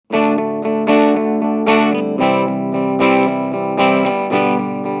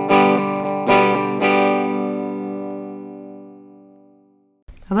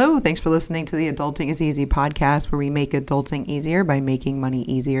Hello, thanks for listening to the Adulting is Easy podcast, where we make adulting easier by making money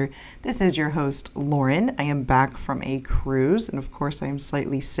easier. This is your host, Lauren. I am back from a cruise, and of course I am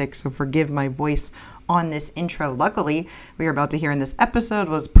slightly sick, so forgive my voice on this intro. Luckily, we are about to hear in this episode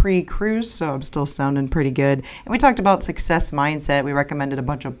was pre-cruise, so I'm still sounding pretty good. And we talked about success mindset. We recommended a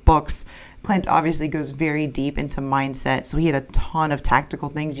bunch of books. Clint obviously goes very deep into mindset, so he had a ton of tactical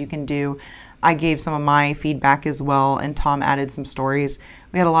things you can do. I gave some of my feedback as well, and Tom added some stories.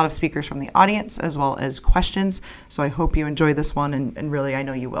 We had a lot of speakers from the audience as well as questions, so I hope you enjoy this one, and really, I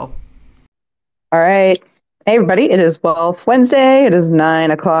know you will. All right. Hey, everybody. It is Wealth Wednesday. It is 9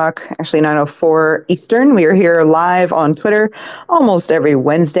 o'clock, actually 9:04 Eastern. We are here live on Twitter almost every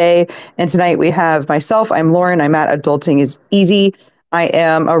Wednesday. And tonight we have myself. I'm Lauren. I'm at Adulting is Easy. I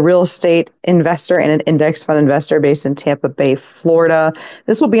am a real estate investor and an index fund investor based in Tampa Bay, Florida.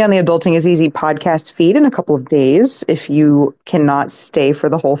 This will be on the Adulting is Easy podcast feed in a couple of days. If you cannot stay for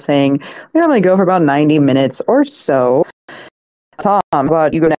the whole thing, we normally go for about 90 minutes or so. Tom, how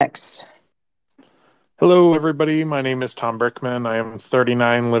about you go next? Hello, everybody. My name is Tom Brickman. I am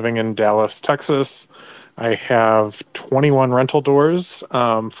 39, living in Dallas, Texas. I have 21 rental doors,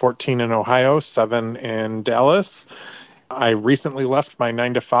 14 in Ohio, 7 in Dallas. I recently left my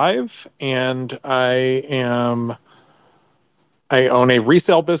 9-to-5, and I own a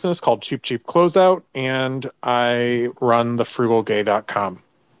resale business called Cheap Cheap Closeout, and I run thefrugalgay.com.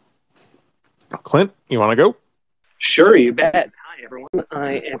 Clint, you want to go? Sure, you bet. Hi, everyone.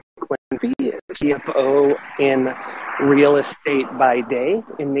 I am Clint B, CFO in real estate by day.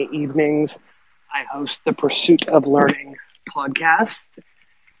 In the evenings, I host the Pursuit of Learning podcast.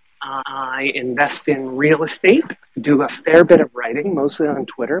 I invest in real estate, do a fair bit of writing, mostly on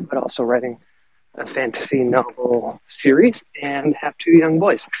Twitter, but also writing a fantasy novel series, and have 2 young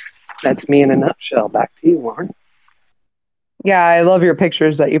boys. That's me in a nutshell. Back to you, Lauren. Yeah, I love your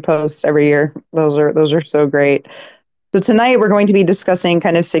pictures that you post every year. Those are so great. So tonight we're going to be discussing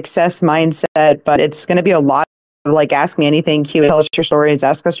kind of success mindset, but it's going to be a lot of like ask me anything, Q, tell us your stories,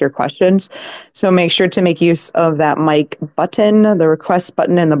 ask us your questions. So make sure to make use of that mic button, the request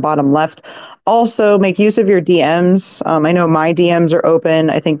button in the bottom left. Also make use of your DMs. I know my DMs are open.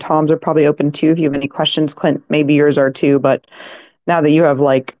 I think Tom's are probably open too. If you have any questions, Clint, maybe yours are too. But now that you have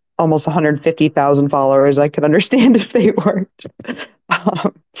like almost 150,000 followers, I could understand if they weren't.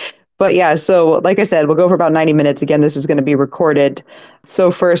 But yeah, so like I said, we'll go for about 90 minutes. Again, this is going to be recorded.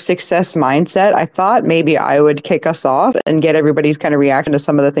 So for success mindset, I thought maybe I would kick us off and get everybody's kind of reaction to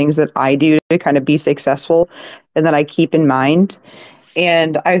some of the things that I do to kind of be successful and that I keep in mind.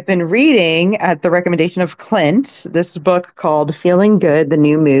 And I've been reading at the recommendation of Clint, this book called Feeling Good, The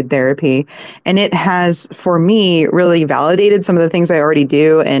New Mood Therapy. And it has, for me, really validated some of the things I already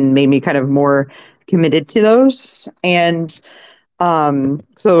do and made me kind of more committed to those. And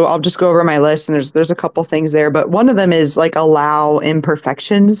so I'll just go over my list, and there's a couple things there, but one of them is like allow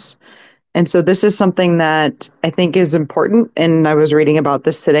imperfections. And so this is something that I think is important. And I was reading about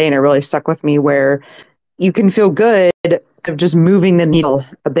this today and it really stuck with me, where you can feel good of just moving the needle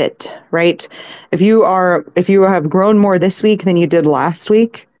a bit, right? If you have grown more this week than you did last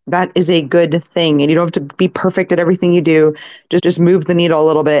week, that is a good thing. And you don't have to be perfect at everything you do. Just move the needle a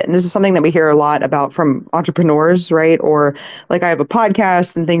little bit. And this is something that we hear a lot about from entrepreneurs, right? Or like I have a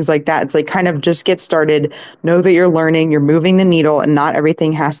podcast and things like that. It's like kind of just get started, know that you're learning, you're moving the needle, and not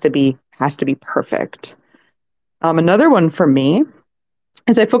everything has to be perfect. Another one for me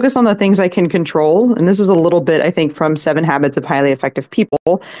is I focus on the things I can control. And this is a little bit, I think, from 7 Habits of Highly Effective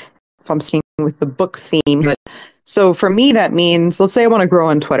People, if I'm sticking with the book theme. But so for me, that means, let's say I want to grow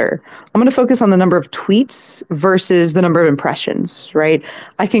on Twitter. I'm going to focus on the number of tweets versus the number of impressions, right?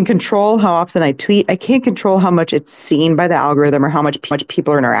 I can control how often I tweet. I can't control how much it's seen by the algorithm or how much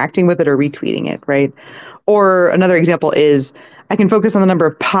people are interacting with it or retweeting it, right? Or another example is I can focus on the number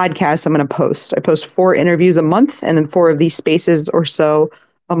of podcasts I'm going to post. I post 4 interviews a month and then 4 of these spaces or so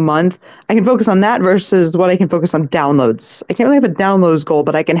a month. I can focus on that versus what I can focus on downloads. I can't really have a downloads goal,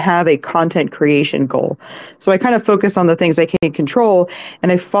 but I can have a content creation goal. So I kind of focus on the things I can control, and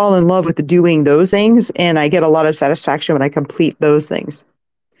I fall in love with doing those things, and I get a lot of satisfaction when I complete those things.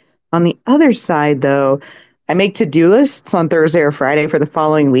 On the other side, though, I make to-do lists on Thursday or Friday for the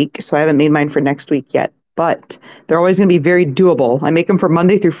following week, so I haven't made mine for next week yet, but they're always going to be very doable. I make them for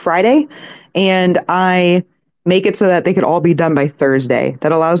Monday through Friday, and I make it so that they could all be done by Thursday.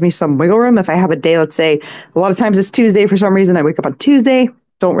 That allows me some wiggle room. If I have a day, let's say a lot of times it's Tuesday for some reason, I wake up on Tuesday,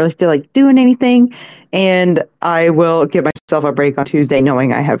 don't really feel like doing anything, and I will give myself a break on Tuesday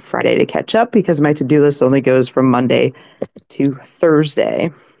knowing I have Friday to catch up because my to-do list only goes from Monday to Thursday.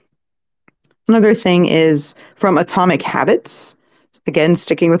 Another thing is from Atomic Habits. Again,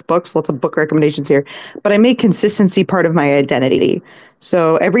 sticking with books, lots of book recommendations here. But I make consistency part of my identity.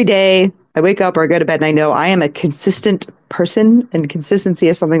 So every day I wake up or I go to bed and I know I am a consistent person, and consistency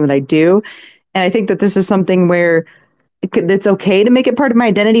is something that I do. And I think that this is something where it's okay to make it part of my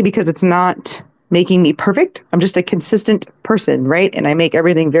identity because it's not making me perfect. I'm just a consistent person, right? And I make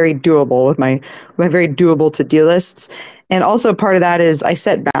everything very doable with my very doable to-do lists. And also part of that is I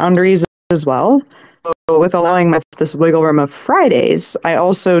set boundaries as well. So with allowing myself this wiggle room of Fridays, I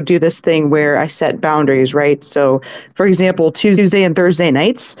also do this thing where I set boundaries, right? So, for example, Tuesday and Thursday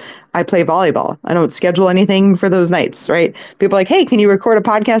nights, I play volleyball. I don't schedule anything for those nights, right? People are like, hey, can you record a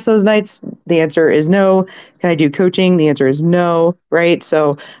podcast those nights? The answer is no. Can I do coaching? The answer is no, right?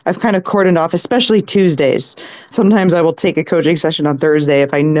 So I've kind of cordoned off, especially Tuesdays. Sometimes I will take a coaching session on Thursday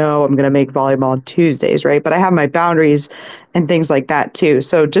if I know I'm going to make volleyball on Tuesdays, right? But I have my boundaries and things like that too.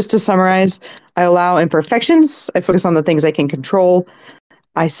 So just to summarize, I allow imperfections. I focus on the things I can control.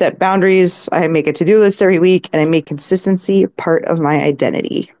 I set boundaries. I make a to-do list every week, and I make consistency part of my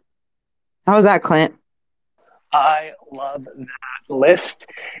identity. How was that, Clint? I love that list.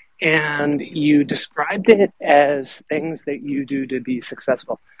 And you described it as things that you do to be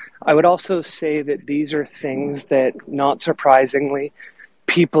successful. I would also say that these are things that, not surprisingly,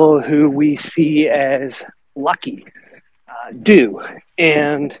 people who we see as lucky do.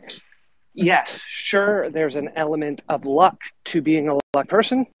 And yes, sure, there's an element of luck to being a luck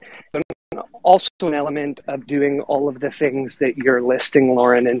person, but also an element of doing all of the things that you're listing,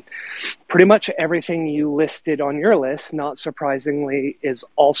 Lauren. And pretty much everything you listed on your list, not surprisingly, is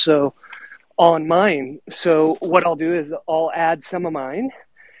also on mine. So what I'll do is I'll add some of mine,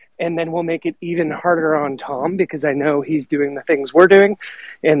 and then we'll make it even harder on Tom because I know he's doing the things we're doing.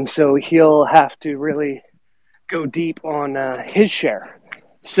 And so he'll have to really go deep on his share.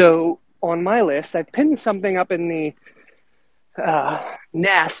 So on my list, I've pinned something up in the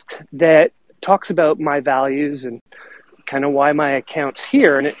nest that talks about my values and kind of why my account's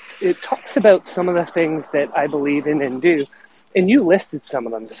here. And it talks about some of the things that I believe in and do. And you listed some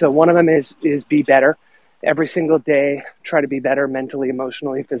of them. So one of them is be better. Every single day, try to be better mentally,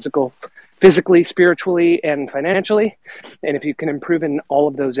 emotionally, physically, spiritually, and financially. And if you can improve in all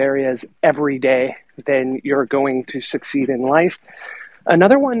of those areas every day, then you're going to succeed in life.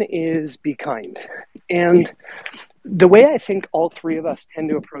 Another one is be kind. And the way I think all three of us tend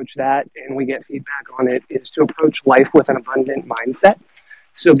to approach that, and we get feedback on it, is to approach life with an abundant mindset.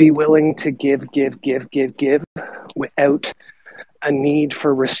 So be willing to give without a need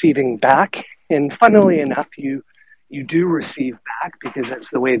for receiving back. And funnily enough, you do receive back because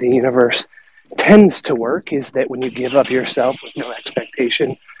that's the way the universe tends to work, is that when you give of yourself with no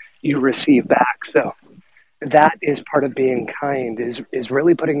expectation, you receive back. So that is part of being kind, is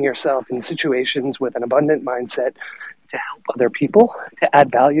really putting yourself in situations with an abundant mindset to help other people, to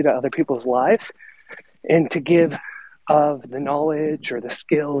add value to other people's lives, and to give of the knowledge or the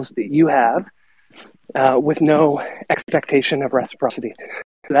skills that you have with no expectation of reciprocity.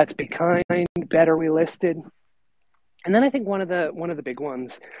 So that's be kind, better, we listed. And then I think one of the big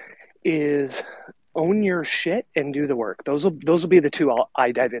ones is own your shit and do the work. Those will be the two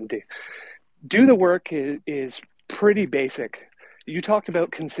I dive into. Do the work is pretty basic. You talked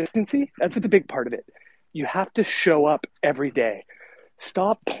about consistency. That's a big part of it. You have to show up every day.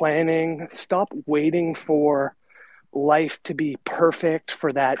 Stop planning. Stop waiting for life to be perfect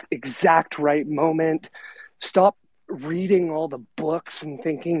for that exact right moment. Stop reading all the books and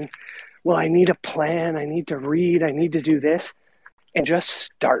thinking, well, I need a plan. I need to read. I need to do this. And just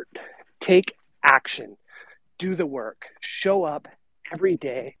start. Take action. Do the work. Show up every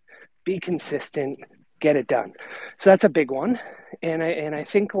day. Be consistent, get it done. So that's a big one. And I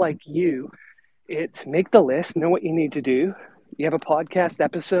think, like you, it's make the list, know what you need to do. You have a podcast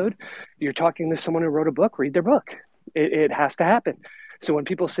episode, you're talking to someone who wrote a book, read their book. It has to happen. So when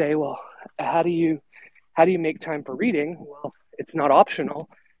people say, well, how do you make time for reading? Well, it's not optional.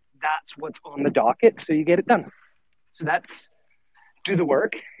 That's what's on the docket, so you get it done. So that's do the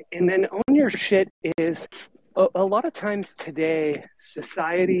work. And then own your shit is a lot of times today,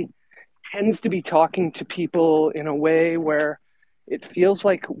 society tends to be talking to people in a way where it feels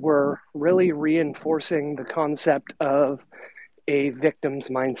like we're really reinforcing the concept of a victim's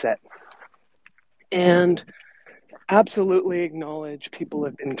mindset. And absolutely acknowledge people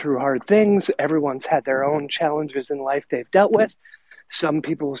have been through hard things. Everyone's had their own challenges in life they've dealt with. Some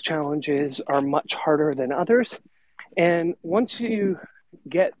people's challenges are much harder than others. And once you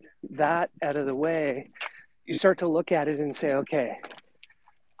get that out of the way, you start to look at it and say, okay,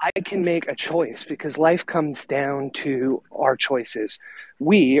 I can make a choice, because life comes down to our choices.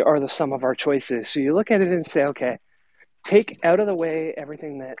 We are the sum of our choices. So you look at it and say, okay, take out of the way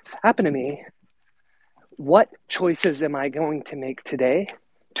everything that's happened to me. What choices am I going to make today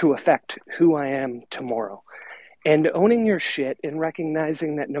to affect who I am tomorrow? And owning your shit and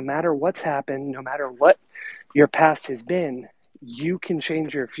recognizing that no matter what's happened, no matter what your past has been, you can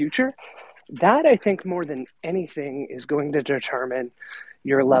change your future. That, I think, more than anything, is going to determine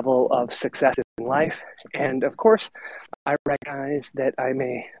your level of success in life. And of course, I recognize that I'm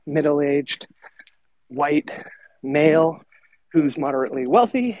a middle-aged white male who's moderately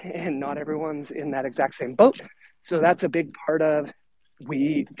wealthy, and not everyone's in that exact same boat. So that's a big part of,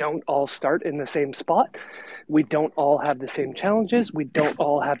 we don't all start in the same spot. We don't all have the same challenges. We don't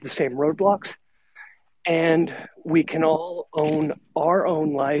all have the same roadblocks. And we can all own our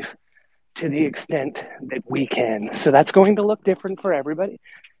own life to the extent that we can. So that's going to look different for everybody.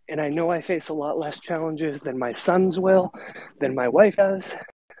 And I know I face a lot less challenges than my sons will, than my wife does.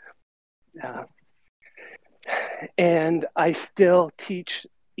 And I still teach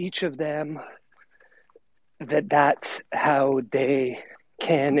each of them that that's how they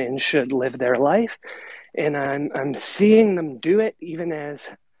can and should live their life. And I'm seeing them do it even as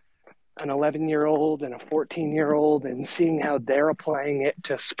an 11-year-old and a 14-year-old, and seeing how they're applying it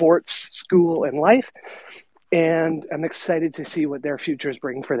to sports, school, and life. And I'm excited to see what their futures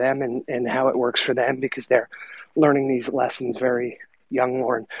bring for them and how it works for them, because they're learning these lessons very young,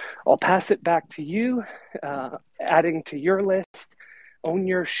 Lauren. I'll pass it back to you, adding to your list, own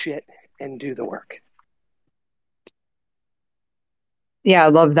your shit and do the work. Yeah, I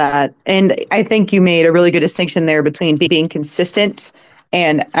love that. And I think you made a really good distinction there between being consistent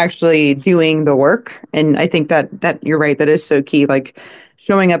and actually doing the work. And I think that you're right. That is so key. Like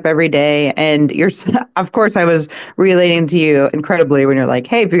showing up every day. And of course, I was relating to you incredibly when you're like,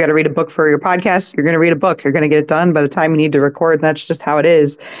 hey, if you got to read a book for your podcast, you're going to read a book. You're going to get it done by the time you need to record. And that's just how it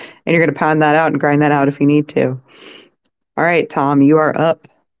is. And you're going to pound that out and grind that out if you need to. All right, Tom, you are up.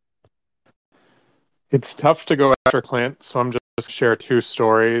 It's tough to go after Clint, so I'm just share two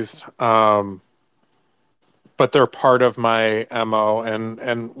stories. But they're part of my MO.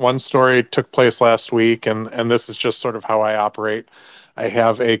 And one story took place last week, and this is just sort of how I operate. I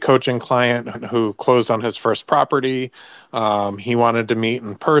have a coaching client who closed on his first property. He wanted to meet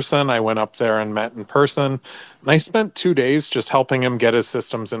in person. I went up there and met in person. And I spent 2 days just helping him get his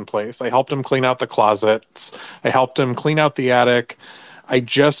systems in place. I helped him clean out the closets. I helped him clean out the attic. I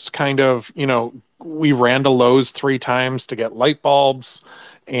just kind of, we ran to Lowe's 3 times to get light bulbs,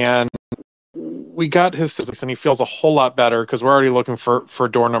 and we got his systems, and he feels a whole lot better because we're already looking for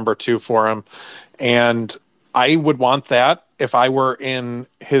door number 2 for him. And I would want that if I were in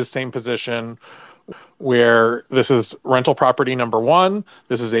his same position, where this is rental property number 1.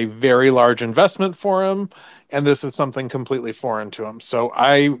 This is a very large investment for him, and this is something completely foreign to him. So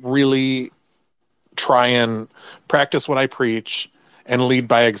I really try and practice what I preach and lead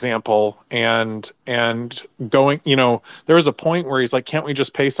by example, and going, there was a point where he's like, can't we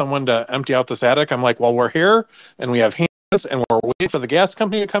just pay someone to empty out this attic? I'm like, well, we're here and we have hands and we're waiting for the gas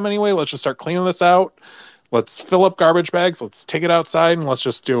company to come anyway. Let's just start cleaning this out. Let's fill up garbage bags. Let's take it outside and let's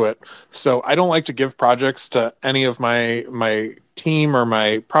just do it. So I don't like to give projects to any of my team or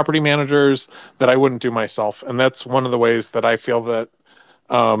my property managers that I wouldn't do myself. And that's one of the ways that I feel that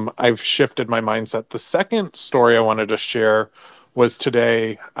I've shifted my mindset. The second story I wanted to share was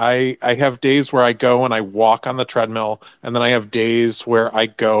today. I have days where I go and I walk on the treadmill, and then I have days where I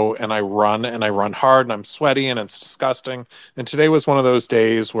go and I run hard and I'm sweaty and it's disgusting. And today was one of those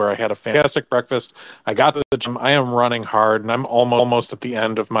days where I had a fantastic breakfast. I got to the gym. I am running hard and I'm almost at the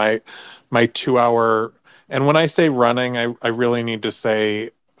end of my 2-hour. And when I say running, I really need to say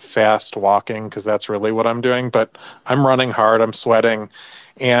fast walking, because that's really what I'm doing. But I'm running hard. I'm sweating.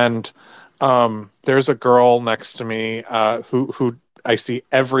 And there's a girl next to me who I see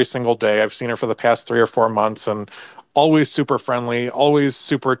every single day. I've seen her for the past 3 or 4 months, and always super friendly, always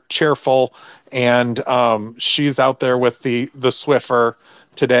super cheerful. And she's out there with the Swiffer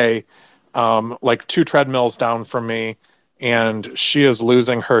today, like 2 treadmills down from me, and she is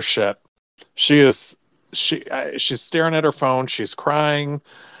losing her shit. She's staring at her phone. She's crying,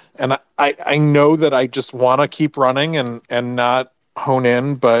 and I know that I just want to keep running and not hone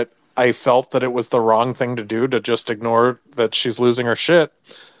in, but I felt that it was the wrong thing to do, to just ignore that she's losing her shit.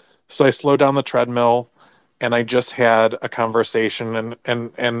 So I slowed down the treadmill and I just had a conversation.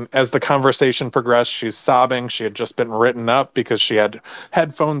 And as the conversation progressed, she's sobbing. She had just been written up because she had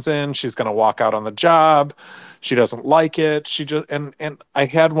headphones in. She's going to walk out on the job. She doesn't like it. And I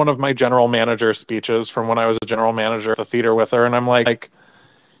had one of my general manager speeches from when I was a general manager at the theater with her. And I'm like,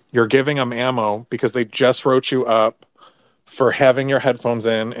 you're giving them ammo because they just wrote you up for having your headphones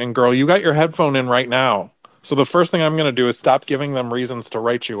in. And girl, you got your headphone in right now. So the first thing I'm going to do is stop giving them reasons to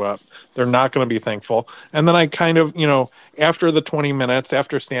write you up. They're not going to be thankful. And then I kind of, after the 20 minutes,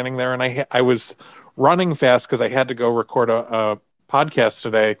 after standing there, and I was running fast because I had to go record a podcast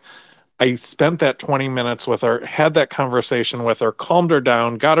today. I spent that 20 minutes with her, had that conversation with her, calmed her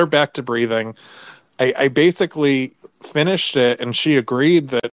down, got her back to breathing. I basically finished it, and she agreed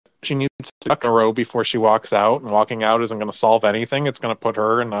that she needs to duck in a row before she walks out, and walking out isn't going to solve anything. It's going to put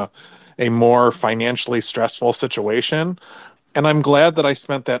her in a more financially stressful situation. And I'm glad that I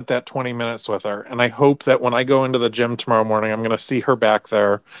spent that 20 minutes with her. And I hope that when I go into the gym tomorrow morning, I'm going to see her back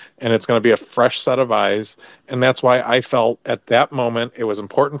there, and it's going to be a fresh set of eyes. And that's why I felt at that moment it was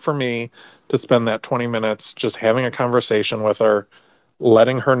important for me to spend that 20 minutes just having a conversation with her,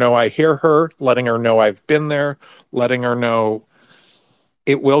 letting her know I hear her, letting her know I've been there, letting her know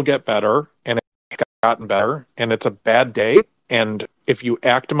it will get better, and it's gotten better, and it's a bad day. And if you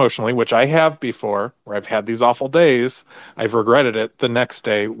act emotionally, which I have before, where I've had these awful days, I've regretted it the next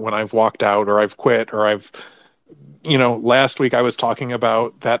day when I've walked out or I've quit or last week I was talking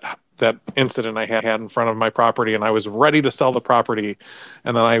about that incident I had in front of my property, and I was ready to sell the property.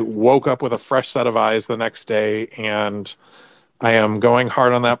 And then I woke up with a fresh set of eyes the next day, and I am going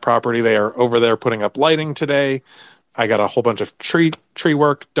hard on that property. They are over there putting up lighting today. I got a whole bunch of tree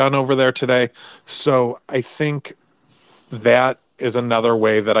work done over there today. So I think that is another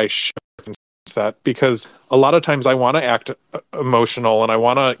way that I shift set, because a lot of times I want to act emotional, and I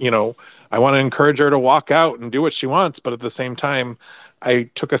want to encourage her to walk out and do what she wants. But at the same time, I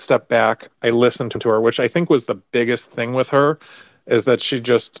took a step back. I listened to her, which I think was the biggest thing with her, is that she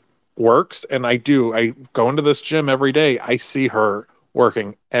just works. And I go into this gym every day. I see her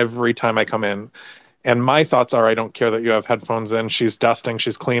working every time I come in. And my thoughts are, I don't care that you have headphones in. She's dusting,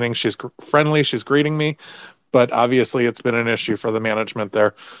 she's cleaning, she's friendly, she's greeting me. But obviously it's been an issue for the management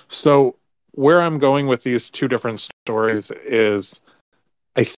there. So where I'm going with these two different stories is,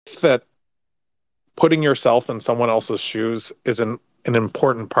 I think that putting yourself in someone else's shoes is an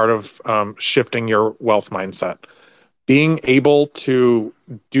important part of shifting your wealth mindset. Being able to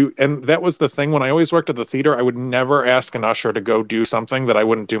do, and that was the thing when I always worked at the theater, I would never ask an usher to go do something that I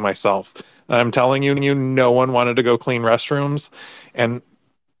wouldn't do myself. And I'm telling you, no one wanted to go clean restrooms. And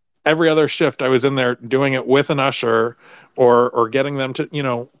every other shift I was in there doing it with an usher, or getting them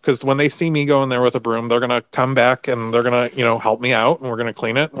to, because when they see me go in there with a broom, they're going to come back and they're going to, help me out, and we're going to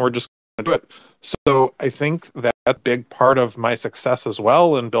clean it, and we're just going to do it. So I think that a big part of my success as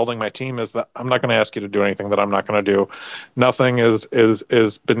well in building my team is that I'm not going to ask you to do anything that I'm not going to do. Nothing is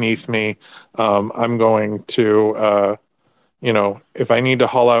beneath me. I'm going to, if I need to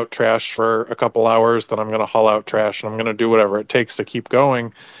haul out trash for a couple hours, then I'm going to haul out trash, and I'm going to do whatever it takes to keep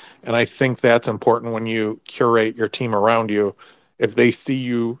going. And I think that's important when you curate your team around you. If they see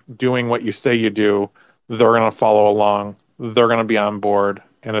you doing what you say you do, they're going to follow along. They're going to be on board,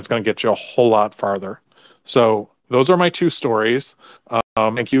 and it's going to get you a whole lot farther. So those are my two stories.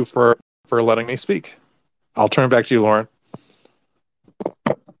 Thank you for letting me speak. I'll turn it back to you, Lauren.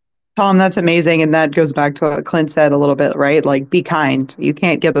 Tom, that's amazing. And that goes back to what Clint said a little bit, right? Like, be kind. You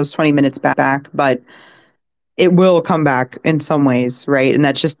can't get those 20 minutes back, but it will come back in some ways, right? And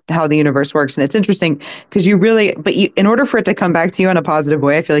that's just how the universe works. And it's interesting because in order for it to come back to you in a positive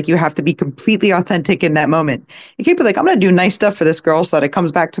way, I feel like you have to be completely authentic in that moment. You can't be like, I'm going to do nice stuff for this girl so that it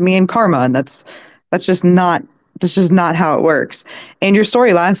comes back to me in karma. And that's just not how it works. And your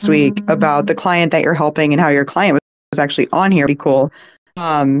story last week about the client that you're helping and how your client was actually on here, pretty cool.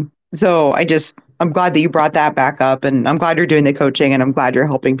 So I'm glad that you brought that back up, and I'm glad you're doing the coaching, and I'm glad you're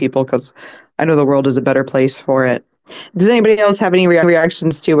helping people, because I know the world is a better place for it. Does anybody else have any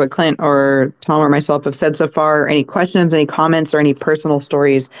reactions to what Clint or Tom or myself have said so far? Any questions, any comments, or any personal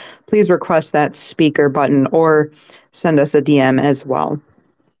stories? Please request that speaker button or send us a DM as well.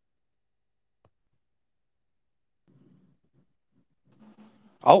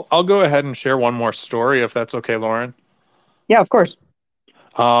 I'll go ahead and share one more story, if that's okay, Lauren. Yeah, of course.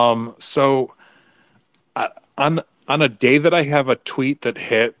 So on a day that I have a tweet that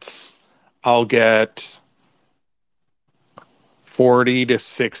hits, I'll get 40 to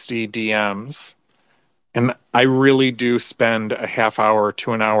 60 DMs. And I really do spend a half hour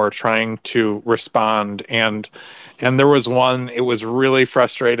to an hour trying to respond. And there was one, it was really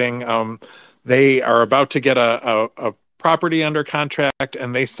frustrating. They are about to get a property under contract,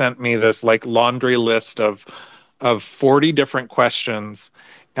 and they sent me this like laundry list of 40 different questions.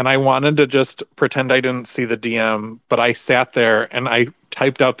 And I wanted to just pretend I didn't see the DM, but I sat there and I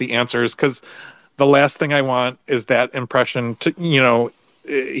typed out the answers, because the last thing I want is that impression to,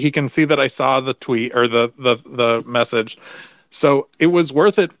 he can see that I saw the tweet or the message. So it was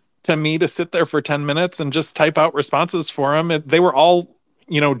worth it to me to sit there for 10 minutes and just type out responses for him. They were all,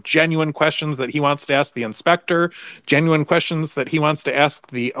 genuine questions that he wants to ask the inspector, genuine questions that he wants to ask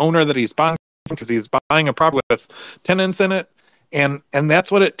the owner that he's buying, because he's buying a property with tenants in it. And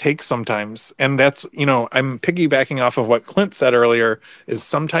that's what it takes sometimes. And that's, I'm piggybacking off of what Clint said earlier, is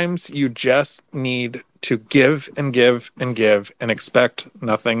sometimes you just need to give and give and give and expect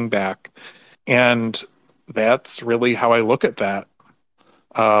nothing back. And that's really how I look at that.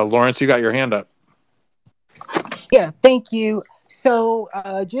 Lawrence, you got your hand up. Yeah, thank you. So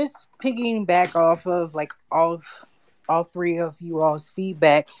just picking back off of like all three of you all's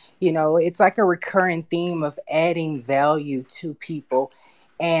feedback, it's like a recurring theme of adding value to people.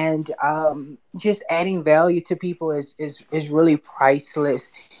 And just adding value to people is really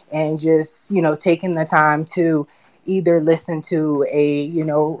priceless. And just, taking the time to either listen to a,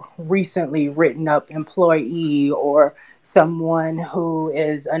 recently written up employee or someone who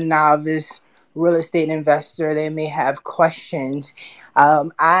is a novice real estate investor, they may have questions.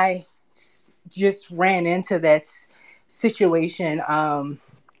 I just ran into that situation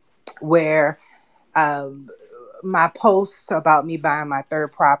where my posts about me buying my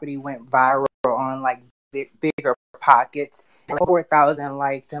third property went viral on like Bigger Pockets, like 4,000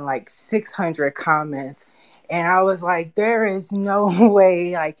 likes and like 600 comments. And I was like, there is no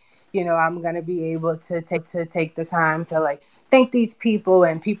way, like, I'm going to be able to take the time to like thank these people.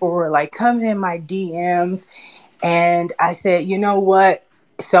 And people were like coming in my DMs. And I said, you know what?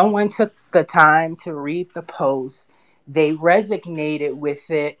 Someone took the time to read the post. They resonated with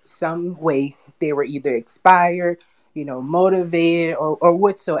it some way. They were either inspired, motivated or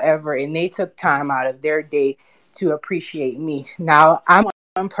whatsoever. And they took time out of their day to appreciate me. Now, I'm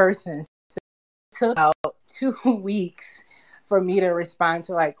one person. So it took about 2 weeks for me to respond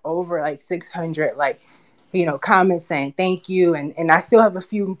to like over like 600 comments saying thank you. And I still have a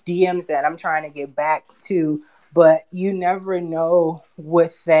few DMs that I'm trying to get back to. But you never know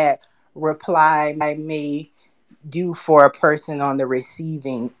what that reply I may do for a person on the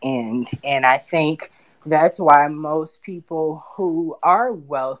receiving end. And I think that's why most people who are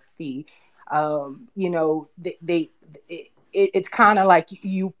wealthy, it's kind of like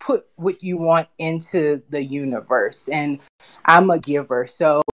you put what you want into the universe. And I'm a giver.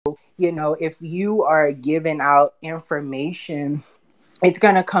 So, if you are giving out information, it's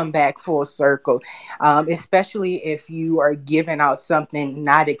going to come back full circle, especially if you are giving out something,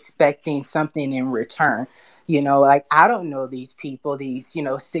 not expecting something in return. Like I don't know these people, these,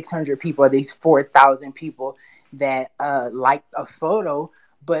 600 people, these 4,000 people that liked a photo,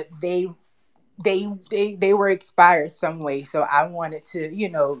 but they were inspired some way. So I wanted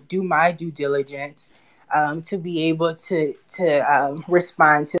to, do my due diligence to be able to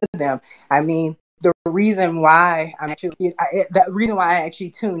respond to them. I mean, the reason why I actually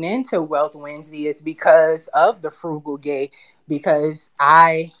tune into Wealth Wednesday is because of the Frugal Gay, because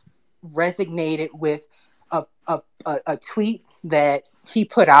I resonated with a tweet that he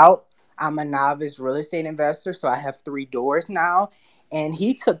put out. I'm a novice real estate investor, so I have 3 doors now, and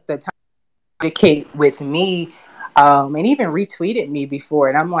he took the time to communicate with me, and even retweeted me before.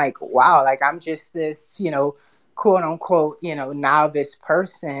 And I'm like, wow, like I'm just this, quote unquote, novice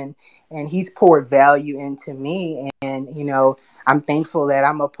person, and he's poured value into me. And, I'm thankful that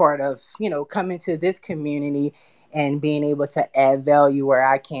I'm a part of, coming to this community and being able to add value where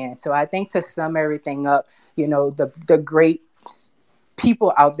I can. So I think to sum everything up, the great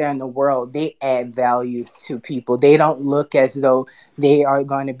people out there in the world, they add value to people. They don't look as though they are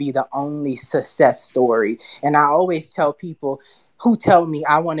going to be the only success story. And I always tell people who tell me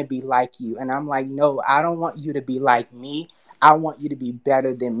I want to be like you. And I'm like, no, I don't want you to be like me. I want you to be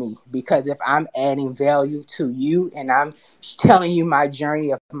better than me. Because if I'm adding value to you and I'm telling you my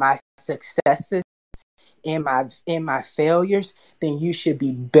journey of my successes and my failures, then you should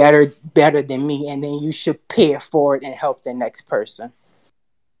be better than me. And then you should pay it forward and help the next person.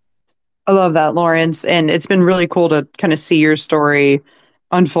 I love that, Lawrence. And it's been really cool to kind of see your story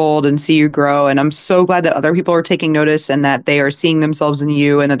unfold and see you grow. And I'm so glad that other people are taking notice and that they are seeing themselves in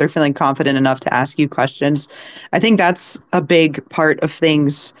you and that they're feeling confident enough to ask you questions. I think that's a big part of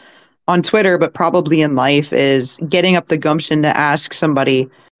things on Twitter, but probably in life, is getting up the gumption to ask somebody,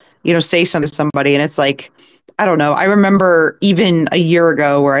 say something to somebody. And it's like, I don't know. I remember even a year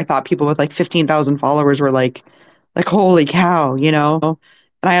ago where I thought people with like 15,000 followers were like, holy cow,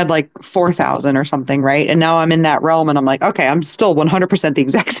 and I had like 4,000 or something, right? And now I'm in that realm and I'm like, okay, I'm still 100% the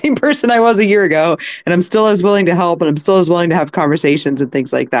exact same person I was a year ago. And I'm still as willing to help and I'm still as willing to have conversations and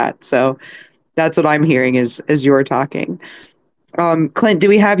things like that. So that's what I'm hearing as you're talking. Clint, do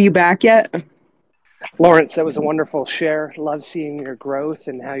we have you back yet? Lawrence, that was a wonderful share. Love seeing your growth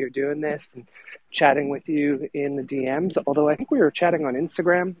and how you're doing this and chatting with you in the DMs. Although I think we were chatting on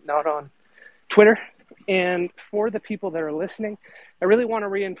Instagram, not on Twitter. And for the people that are listening, I really want to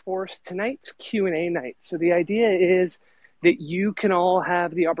reinforce tonight's Q&A night. So the idea is that you can all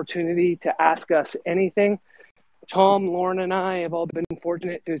have the opportunity to ask us anything. Tom, Lauren, and I have all been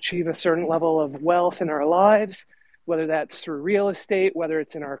fortunate to achieve a certain level of wealth in our lives, whether that's through real estate, whether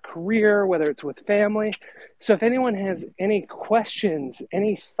it's in our career, whether it's with family. So if anyone has any questions,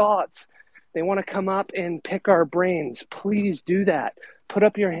 any thoughts, they want to come up and pick our brains, please do that. Put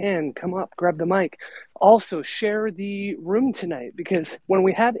up your hand, come up, grab the mic. Also, share the room tonight, because when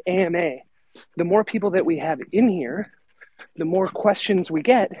we have AMA, the more people that we have in here, the more questions we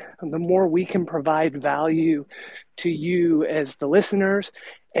get, the more we can provide value to you as the listeners,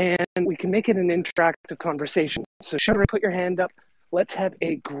 and we can make it an interactive conversation. So Shudder, put your hand up. Let's have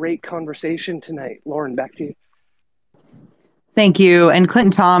a great conversation tonight. Lauren, back to you. Thank you. And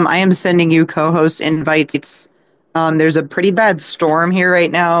Clinton, Tom, I am sending you co-host invites. There's a pretty bad storm here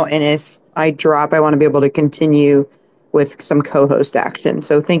right now, and if I drop, I want to be able to continue with some co-host action.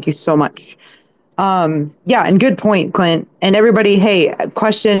 So thank you so much. Yeah, and good point, Clint. And everybody, hey,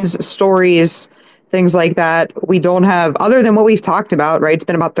 questions, stories, things like that. We don't have, other than what we've talked about, right? It's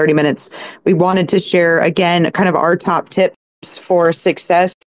been about 30 minutes. We wanted to share, again, kind of our top tips for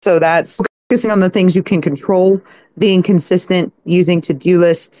success. So that's focusing on the things you can control, being consistent, using to-do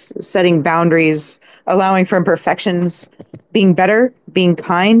lists, setting boundaries, allowing for imperfections, being better, being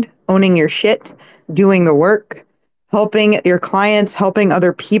kind, owning your shit, doing the work, helping your clients, helping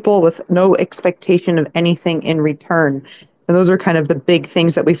other people with no expectation of anything in return. And those are kind of the big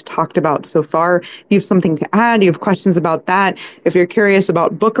things that we've talked about so far. If you have something to add, you have questions about that. If you're curious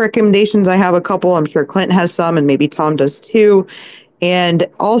about book recommendations, I have a couple. I'm sure Clint has some, and maybe Tom does too. And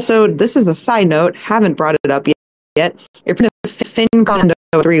also, this is a side note, haven't brought it up yet. If you're going to FinCon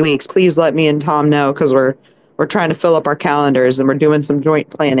in 3 weeks, please let me and Tom know, because we're trying to fill up our calendars and we're doing some joint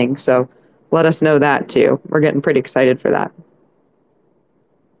planning. So let us know that too. We're getting pretty excited for that.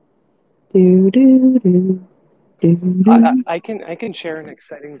 I can share an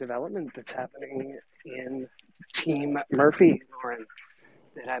exciting development that's happening in Team Murphy, Lauren,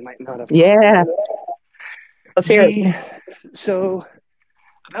 that I might not have. Yeah. Let's hear it. So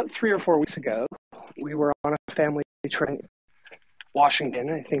about 3 or 4 weeks ago, we were on a family trip in Washington.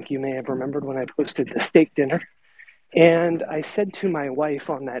 I think you may have remembered when I posted the steak dinner. And I said to my wife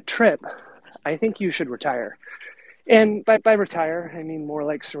on that trip, I think you should retire. And by retire, I mean more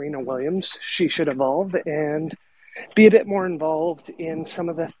like Serena Williams. She should evolve and be a bit more involved in some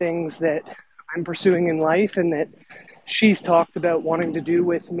of the things that I'm pursuing in life and that she's talked about wanting to do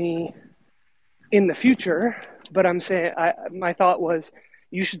with me in the future. But I'm saying, my thought was,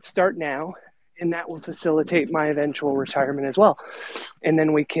 you should start now, and that will facilitate my eventual retirement as well. And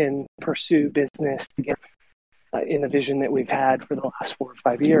then we can pursue business together in the vision that we've had for the last 4 or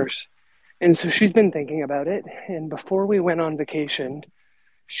 5 years. And so she's been thinking about it. And before we went on vacation,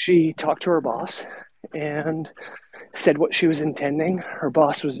 she talked to her boss and said what she was intending. Her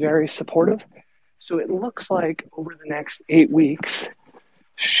boss was very supportive. So it looks like over the next 8 weeks,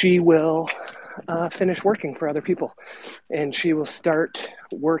 she will finish working for other people. And she will start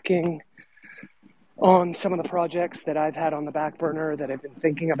working on some of the projects that I've had on the back burner that I've been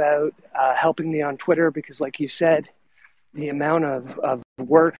thinking about, helping me on Twitter, because like you said, the amount of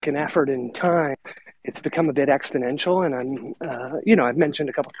work and effort and time, it's become a bit exponential. And I'm, I've mentioned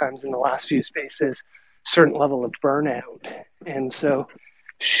a couple times in the last few spaces, certain level of burnout. And so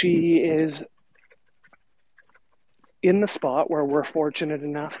she is in the spot where we're fortunate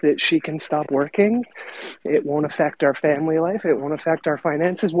enough that she can stop working. It won't affect our family life. It won't affect our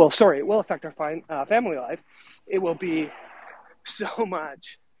finances. Well, sorry, it will affect our family life. It will be so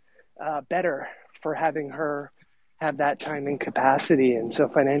much better for having her have that time and capacity. And so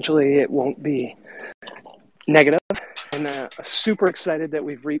financially, it won't be negative. And super excited that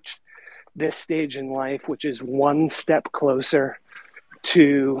we've reached this stage in life, which is one step closer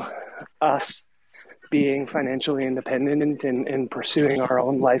to us being financially independent and pursuing our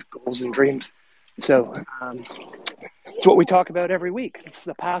own life goals and dreams. So it's what we talk about every week. It's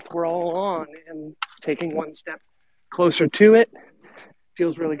the path we're all on, and taking one step closer to it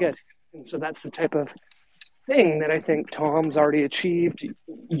feels really good. And so that's the type of thing that I think Tom's already achieved.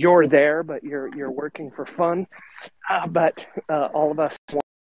 You're there, but you're working for fun. But all of us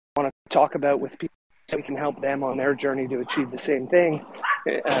want to talk about with people so we can help them on their journey to achieve the same thing,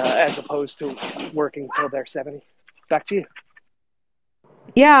 as opposed to working till they're 70. Back to you.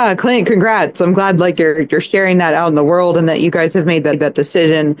 Yeah, Clint, congrats. I'm glad you're sharing that out in the world and that you guys have made that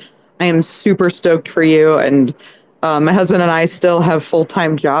decision. I am super stoked for you. And my husband and I still have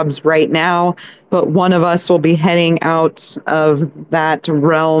full-time jobs right now, but one of us will be heading out of that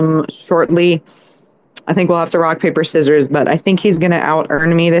realm shortly. I think we'll have to rock, paper, scissors, but I think he's going to out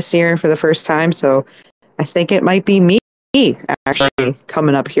earn me this year for the first time. So I think it might be me actually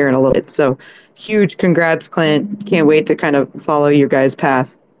coming up here in a little bit. So huge congrats, Clint. Can't wait to kind of follow your guys'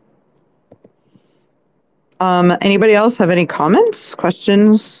 path. Anybody else have any comments,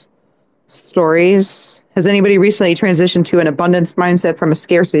 questions, stories? Has anybody recently transitioned to an abundance mindset from a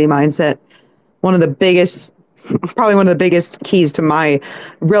scarcity mindset? Probably one of the biggest keys to my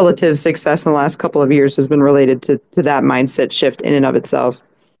relative success in the last couple of years has been related to that mindset shift in and of itself.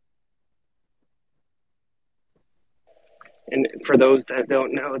 And for those that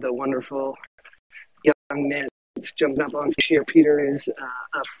don't know, the wonderful young man that's jumping up on stage here, Peter, is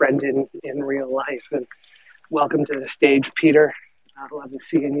a friend in real life. And welcome to the stage, Peter. I love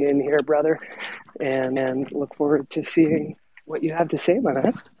seeing you in here, brother. And look forward to seeing what you have to say, my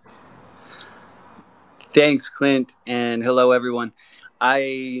man. Thanks, Clint, and hello, everyone.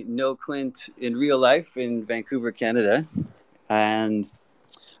 I know Clint in real life in Vancouver, Canada, and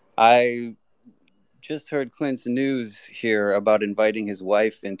I just heard Clint's news here about inviting his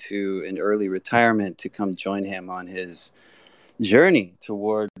wife into an early retirement to come join him on his journey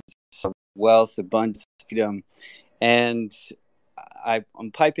towards wealth, abundance, freedom. And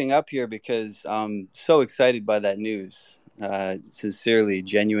I'm piping up here because I'm so excited by that news. Sincerely,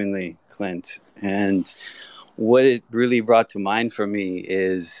 genuinely, Clint. And what it really brought to mind for me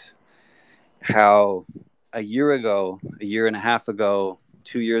is how a year and a half ago,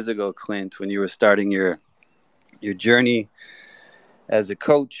 2 years ago, Clint, when you were starting your journey as a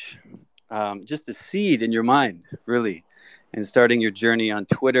coach, just a seed in your mind, really, and starting your journey on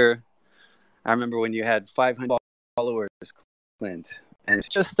Twitter. I remember when you had 500 followers, Clint, and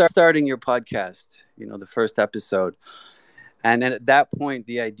just starting your podcast, the first episode. And then at that point,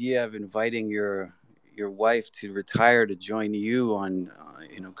 the idea of inviting your wife to retire to join you on,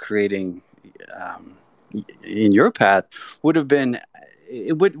 creating in your path would have been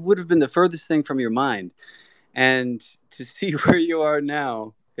the furthest thing from your mind. And to see where you are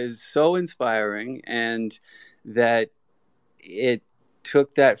now is so inspiring, and that it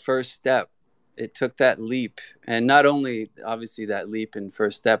took that first step. It took that leap, and not only obviously that leap and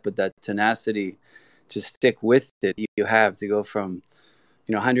first step, but that tenacity to stick with it. You have to go from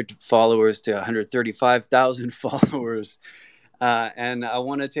 100 followers to 135,000 followers, and I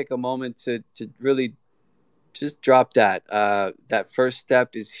want to take a moment to really just drop that. That first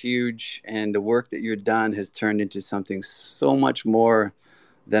step is huge, and the work that you've done has turned into something so much more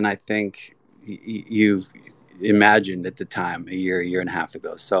than I think you imagined at the time, a year and a half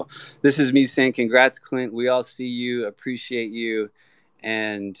ago. So this is me saying congrats, Clint. We all see you, appreciate you,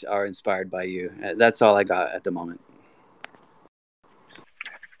 and are inspired by you. That's all I got at the moment.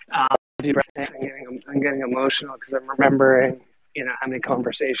 I'm getting emotional because I'm remembering, how many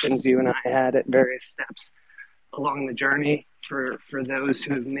conversations you and I had at various steps along the journey. For those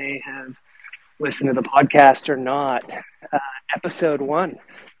who may have listened to the podcast or not, episode 1,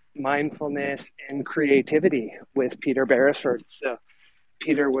 mindfulness and creativity with Peter Beresford. So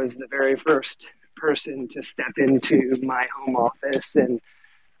Peter was the very first person to step into my home office and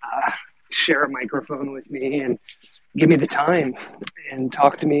share a microphone with me and give me the time and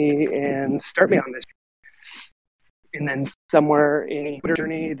talk to me and start me on this. And then somewhere in the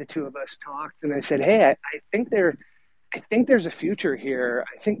journey, the two of us talked, and I said, "Hey, I think there's a future here.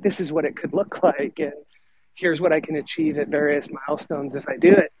 I think this is what it could look like, and here's what I can achieve at various milestones if I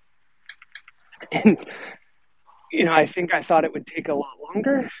do it." And I thought it would take a lot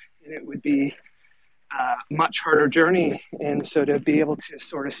longer, and it would be a much harder journey. And so to be able to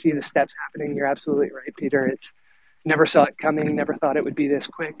sort of see the steps happening, you're absolutely right, Peter. It's never saw it coming, never thought it would be this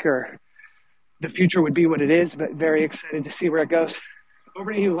quick, or the future would be what it is, but very excited to see where it goes.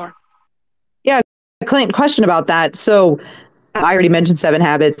 Over to you, Lauren. Yeah, Clint, question about that. So I already mentioned 7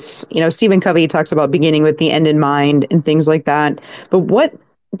 Habits. Stephen Covey talks about beginning with the end in mind and things like that. But what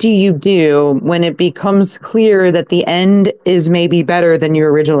do you do when it becomes clear that the end is maybe better than you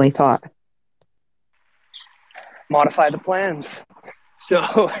originally thought? Modify the plans.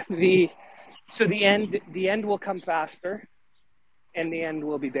 So the end will come faster, and the end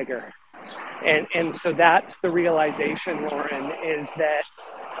will be bigger. And so that's the realization, Lauren, is that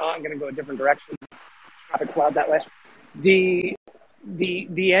I'm going to go a different direction. Traffic's loud that way.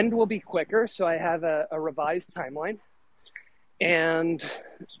 The end will be quicker. So I have a revised timeline, and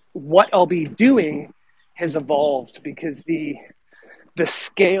what I'll be doing has evolved because the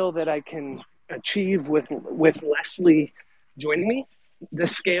scale that I can achieve with Leslie joining me the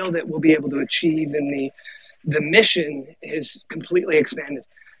scale that we'll be able to achieve and the mission is completely expanded.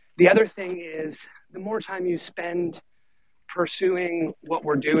 The other thing is the more time you spend pursuing what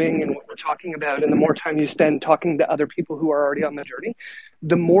we're doing and what we're talking about, and the more time you spend talking to other people who are already on the journey,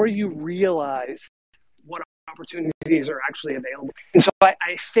 the more you realize what opportunities are actually available. And so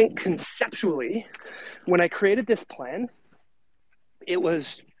I think conceptually, when I created this plan, it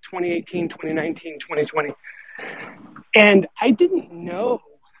was 2018, 2019, 2020. And I didn't know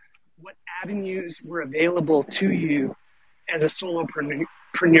what avenues were available to you as a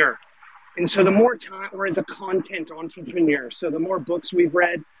solopreneur. And so the more time, or as a content entrepreneur, so the more books we've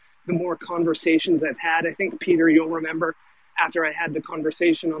read, the more conversations I've had. I think, Peter, you'll remember after I had the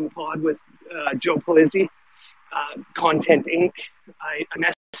conversation on the pod with Joe Palizzi, Content Inc., I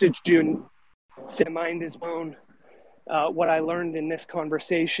messaged you and said, mind is blown. What I learned in this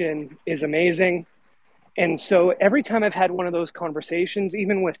conversation is amazing. And so every time I've had one of those conversations,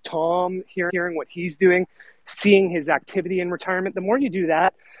 even with Tom, hearing what he's doing, seeing his activity in retirement, the more you do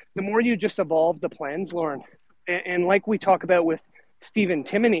that, the more you just evolve the plans, Lauren. And like we talk about with Stephen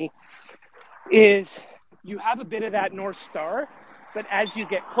Timoney, is you have a bit of that North Star, but as you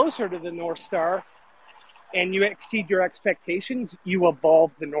get closer to the North Star and you exceed your expectations, you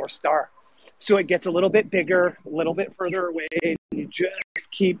evolve the North Star. So it gets a little bit bigger, a little bit further away, and you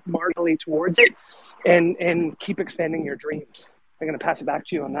just keep marginally towards it and keep expanding your dreams. I'm going to pass it back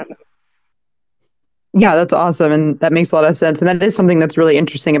to you on that note. Yeah, that's awesome. And that makes a lot of sense. And that is something that's really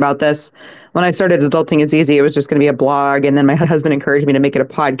interesting about this. When I started Adulting is Easy, it was just going to be a blog. And then my husband encouraged me to make it a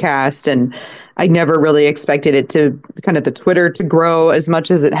podcast. And I never really expected it to kind of the Twitter to grow as much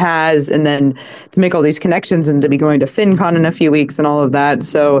as it has. And then to make all these connections and to be going to FinCon in a few weeks and all of that.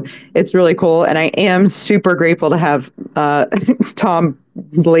 So it's really cool. And I am super grateful to have Tom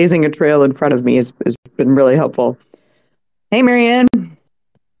blazing a trail in front of me has been really helpful. Hey, Marianne.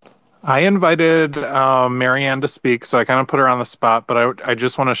 I invited Marianne to speak, so I kind of put her on the spot, but I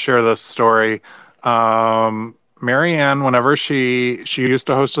just want to share this story. Marianne, whenever she used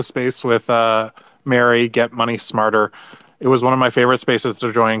to host a space with Mary, Get Money Smarter, it was one of my favorite spaces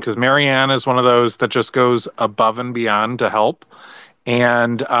to join because Marianne is one of those that just goes above and beyond to help.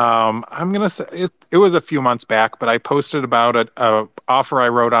 And I'm going to say it was a few months back, but I posted about a offer I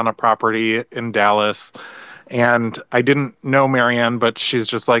wrote on a property in Dallas. And I didn't know Marianne, but she's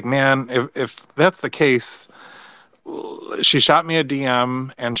just like, man, if that's the case, she shot me a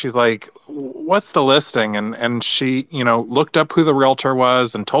DM and she's like, what's the listing? And she, looked up who the realtor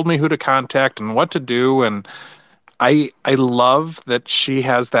was and told me who to contact and what to do. And I love that she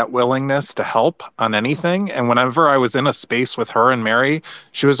has that willingness to help on anything. And whenever I was in a space with her and Mary,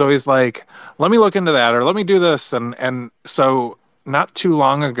 she was always like, let me look into that or let me do this. And so not too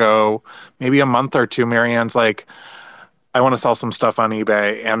long ago, maybe a month or two, Marianne's like, I want to sell some stuff on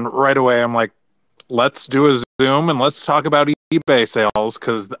eBay. And right away, I'm like, let's do a Zoom and let's talk about eBay sales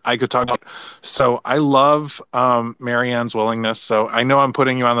because I could talk about. So I love Marianne's willingness. So I know I'm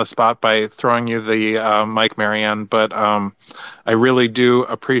putting you on the spot by throwing you the mic, Marianne, but I really do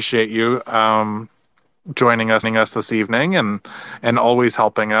appreciate you joining us this evening and always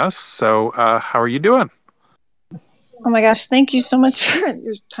helping us. So how are you doing? Oh my gosh, thank you so much for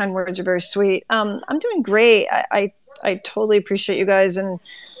your kind words. You're very sweet. I'm doing great. I totally appreciate you guys, and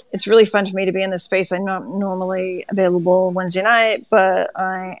it's really fun for me to be in this space. I'm not normally available Wednesday night, but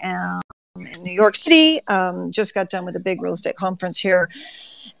I am in New York City. Just got done with a big real estate conference here,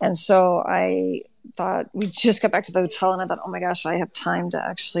 and so I thought we just got back to the hotel, and I thought, oh my gosh, I have time to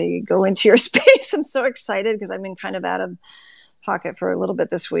actually go into your space. I'm so excited because I've been kind of out of pocket for a little bit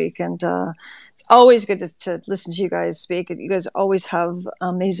this week, and it's always good to listen to you guys speak. You guys always have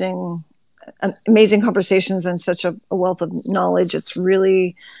amazing conversations and such a wealth of knowledge. It's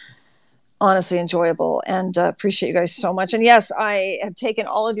really honestly enjoyable, and appreciate you guys so much. And yes, I have taken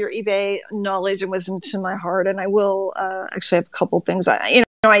all of your eBay knowledge and wisdom to my heart, and I will actually have a couple things. I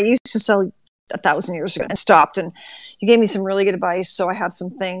used to sell 1,000 years ago and stopped, and you gave me some really good advice. So I have some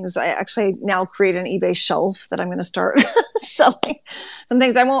things. I actually now create an eBay shelf that I'm going to start selling some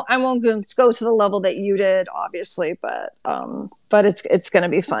things. I won't go to the level that you did, obviously, but it's going to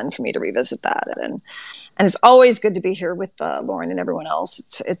be fun for me to revisit that. And it's always good to be here with Lauren and everyone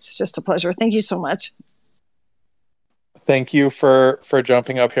else. It's just a pleasure. Thank you so much. Thank you for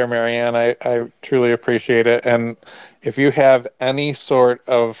jumping up here, Marianne. I truly appreciate it. And if you have any sort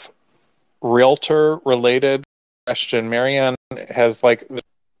of realtor related question, Marianne has like the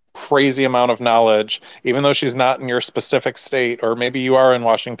crazy amount of knowledge, even though she's not in your specific state, or maybe you are in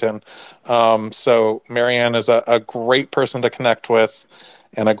Washington. So Marianne is a great person to connect with.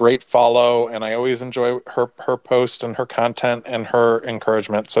 and a great follow. And I always enjoy her post and her content and her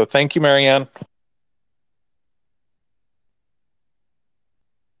encouragement. So thank you, Marianne.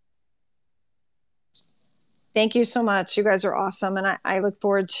 Thank you so much. You guys are awesome. And I look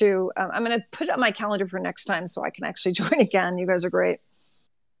forward to, I'm going to put it on my calendar for next time so I can actually join again. You guys are great.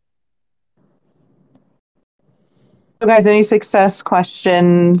 So guys, any success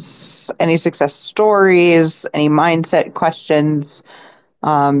questions, any success stories, any mindset questions?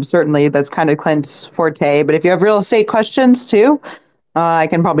 Certainly that's kind of Clint's forte, but if you have real estate questions too, I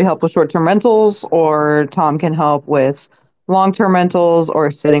can probably help with short-term rentals, or Tom can help with long-term rentals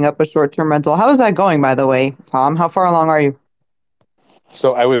or setting up a short-term rental. How is that going, by the way, Tom? How far along are you?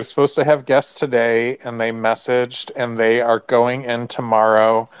 So I was supposed to have guests today, and they messaged, and they are going in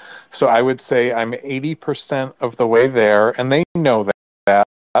tomorrow. So I would say I'm 80% of the way there, and they know that.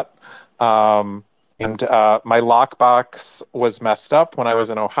 And my lockbox was messed up when I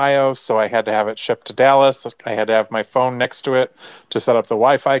was in Ohio, so I had to have it shipped to Dallas. I had to have my phone next to it to set up the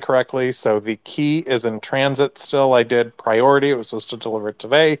Wi-Fi correctly. So the key is in transit still. I did priority. It was supposed to deliver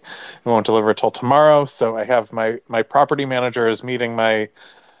today. It won't deliver till tomorrow. So I have my property manager is meeting my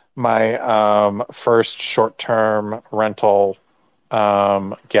first short-term rental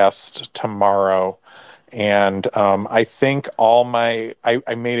guest tomorrow. And I think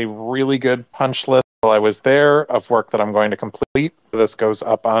I made a really good punch list while I was there of work that I'm going to complete. This goes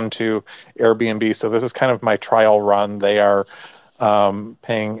up onto Airbnb. So this is kind of my trial run. They are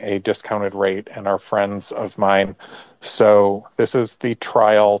paying a discounted rate and are friends of mine. So this is the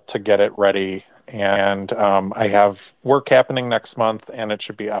trial to get it ready. And I have work happening next month, and it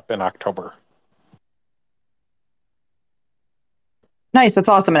should be up in October. Nice. That's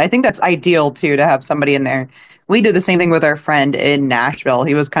awesome. And I think that's ideal too to have somebody in there. We did the same thing with our friend in Nashville.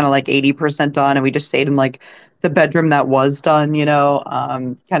 He was kind of like 80% done, and we just stayed in like the bedroom that was done,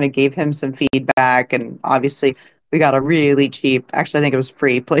 kind of gave him some feedback. And obviously, we got a really cheap, actually, I think it was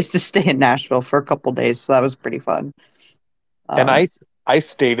free place to stay in Nashville for a couple days. So that was pretty fun. And I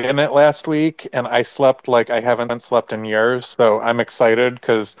stayed in it last week, and I slept like I haven't slept in years. So I'm excited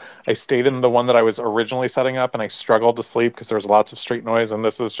because I stayed in the one that I was originally setting up, and I struggled to sleep because there was lots of street noise. And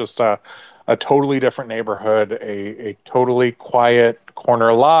this is just a totally different neighborhood, a totally quiet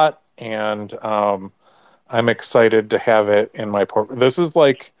corner lot. And I'm excited to have it in my port. This is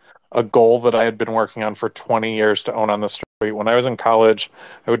like a goal that I had been working on for 20 years to own on the street. When I was in college,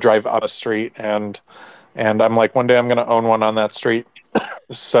 I would drive up a street, and I'm like, one day I'm going to own one on that street.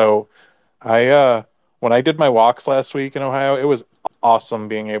 So when I did my walks last week in Ohio, it was awesome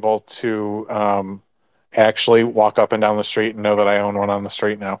being able to actually walk up and down the street and know that I own one on the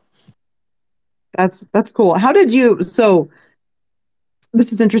street now. That's cool. So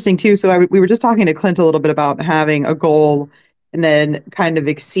this is interesting too. So we were just talking to Clint a little bit about having a goal and then kind of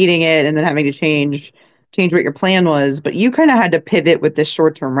exceeding it and then having to change what your plan was. But you kind of had to pivot with this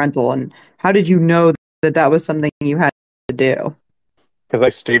short-term rental. And how did you know that was something you had to do? Because I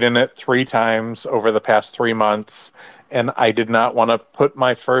stayed in it 3 times over the past 3 months, and I did not want to put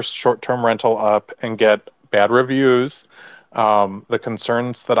my first short-term rental up and get bad reviews. The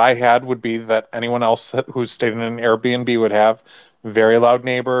concerns that I had would be that anyone else who stayed in an Airbnb would have very loud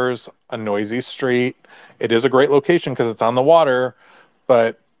neighbors, a noisy street. It is a great location because it's on the water,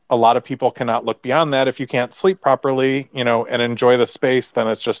 but a lot of people cannot look beyond that. If you can't sleep properly, and enjoy the space, then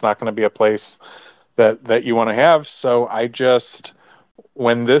it's just not going to be a place that you want to have. So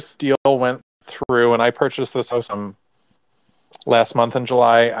when this deal went through and I purchased this house last month in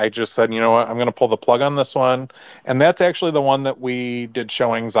July, I just said, you know what, I'm going to pull the plug on this one. And that's actually the one that we did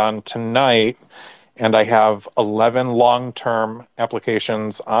showings on tonight. And I have 11 long-term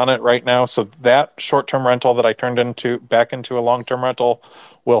applications on it right now. So that short-term rental that I turned back into a long-term rental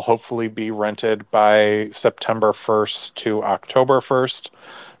will hopefully be rented by September 1st to October 1st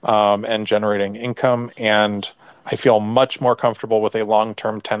and generating income. And I feel much more comfortable with a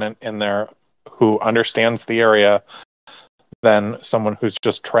long-term tenant in there who understands the area than someone who's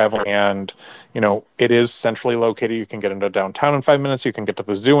just traveling. And, it is centrally located. You can get into downtown in 5 minutes. You can get to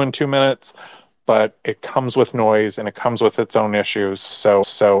the zoo in 2 minutes, but it comes with noise and it comes with its own issues.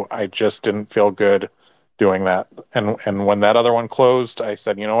 So I just didn't feel good doing that. And when that other one closed, I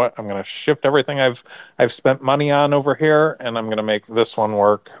said, you know what, I'm going to shift everything I've spent money on over here, and I'm going to make this one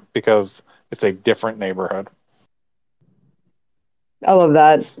work because it's a different neighborhood. I love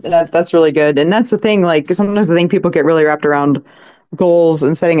that. That's really good. And that's the thing, like sometimes I think people get really wrapped around goals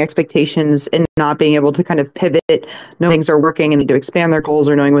and setting expectations and not being able to kind of pivot, know things are working and need to expand their goals,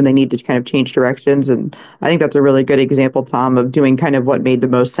 or knowing when they need to kind of change directions. And I think that's a really good example, Tom, of doing kind of what made the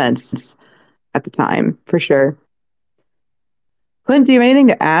most sense at the time, for sure. Clint, do you have anything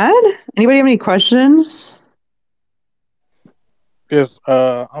to add? Anybody have any questions? Yes,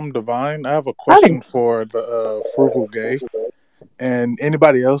 I'm Divine. I have a Hi. question for the Frugal Gay and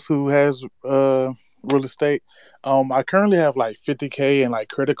anybody else who has real estate. I currently have like 50K in like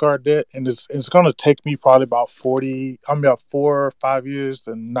credit card debt, and it's gonna take me probably about 4 or 5 years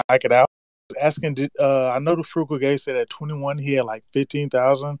to knock it out. Asking, I know the Frugal Gay said at 21 he had like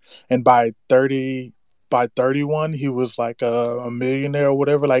 15,000, and by 31 he was like a millionaire or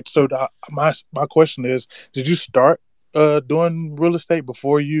whatever. Like, so my question is, did you start doing real estate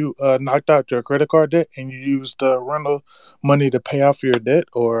before you knocked out your credit card debt and you used the rental money to pay off your debt,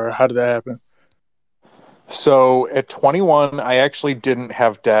 or how did that happen? So at 21, I actually didn't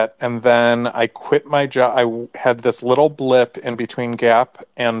have debt. And then I quit my job. I had this little blip in between Gap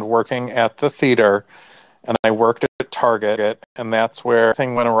and working at the theater. And I worked at Target. And that's where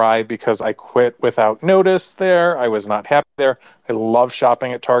thing went awry because I quit without notice there. I was not happy there. I love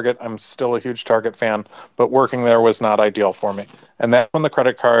shopping at Target. I'm still a huge Target fan. But working there was not ideal for me. And that's when the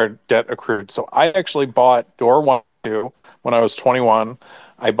credit card debt accrued. So I actually bought door 1, 2 when I was 21.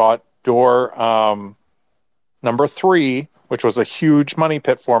 I bought door number 3, which was a huge money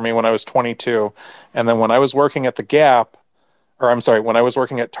pit for me when I was 22. And then when I was working at the Gap, or I'm sorry, when I was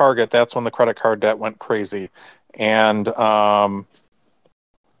working at Target, that's when the credit card debt went crazy. And I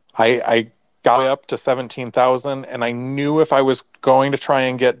got up to 17,000, and I knew if I was going to try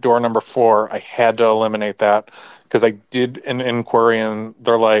and get door number 4, I had to eliminate that because I did an inquiry, and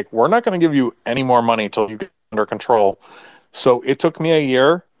they're like, "We're not going to give you any more money till you get under control." So it took me a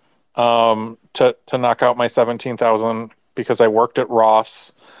year to knock out my 17,000 because I worked at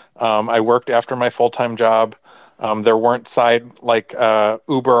Ross. I worked after my full-time job. There weren't side like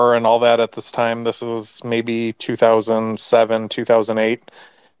Uber and all that at this time. This was maybe 2007, 2008.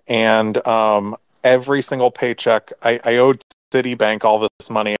 And every single paycheck, I owed Citibank all this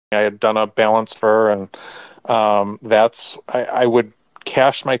money. I had done a balance for, and I would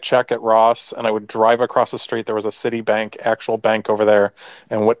cash my check at Ross and I would drive across the street. There was a Citibank, actual bank over there.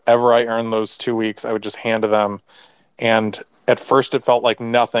 And whatever I earned those 2 weeks, I would just hand to them. And at first it felt like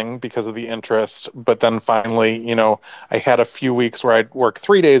nothing because of the interest. But then finally, I had a few weeks where I'd work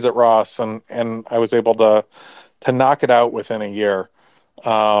 3 days at Ross and I was able to knock it out within a year.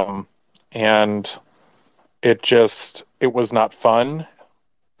 And it was not fun,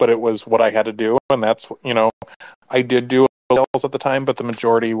 but it was what I had to do. And that's, I did do sales at the time, but the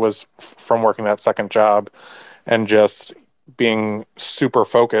majority was from working that second job and just being super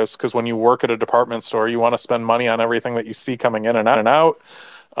focused. Because when you work at a department store, you want to spend money on everything that you see coming in and out and out.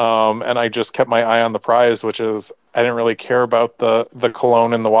 And I just kept my eye on the prize, which is I didn't really care about the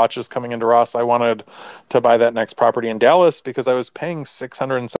cologne and the watches coming into Ross. I wanted to buy that next property in Dallas because I was paying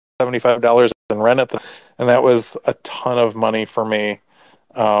 $675 in rent and that was a ton of money for me.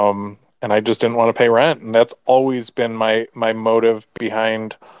 And I just didn't want to pay rent. And that's always been my motive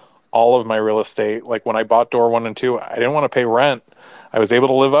behind all of my real estate. Like when I bought door 1 and 2, I didn't want to pay rent. I was able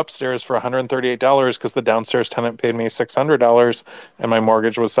to live upstairs for $138 because the downstairs tenant paid me $600 and my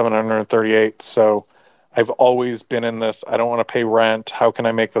mortgage was $738. So I've always been in this, I don't want to pay rent. How can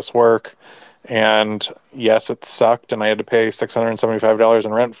I make this work? And yes, it sucked. And I had to pay $675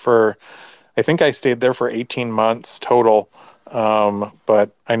 in rent I think I stayed there for 18 months total.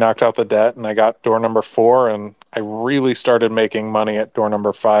 But I knocked out the debt and I got door number 4, and I really started making money at door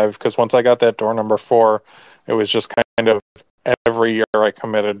number 5 because once I got that door number 4, it was just kind of every year I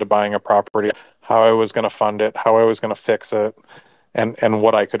committed to buying a property, how I was going to fund it, how I was going to fix it, and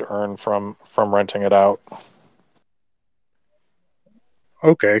what I could earn from renting it out.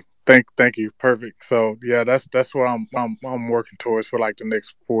 Okay. Thank you. Perfect. So yeah, that's what I'm working towards for like the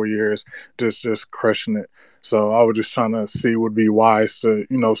next 4 years, just crushing it. So I was just trying to see would be wise to,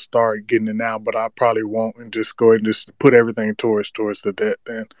 start getting it now, but I probably won't and just go ahead and just put everything towards the debt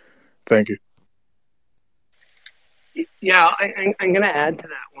then. Thank you. Yeah, I'm going to add to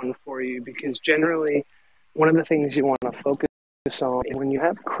that one for you because generally one of the things you want to focus on is when you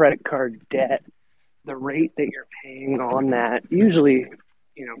have credit card debt, the rate that you're paying on that, usually,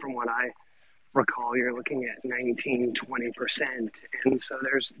 from what I recall, you're looking at 19-20%. And so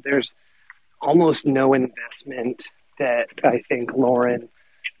there's almost no investment that I think Lauren,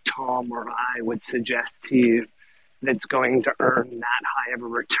 Tom, or I would suggest to you that's going to earn that high of a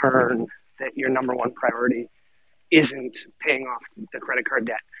return that your number one priority isn't paying off the credit card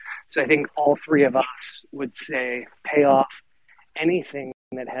debt. So I think all three of us would say pay off anything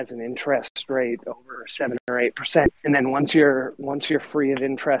that has an interest rate over 7 or 8%. And then once you're free of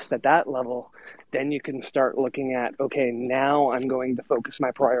interest at that level, then you can start looking at, okay, now I'm going to focus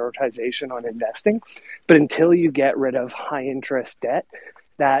my prioritization on investing. But until you get rid of high interest debt,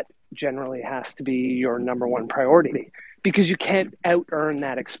 that generally has to be your number one priority, because you can't out earn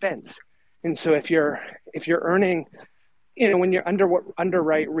that expense. And so if you're earning, when you're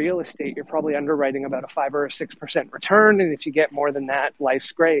underwrite real estate, you're probably underwriting about a 5 or a 6% return. And if you get more than that,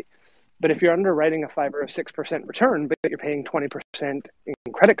 life's great. But if you're underwriting a 5 or a 6% return, but you're paying 20% in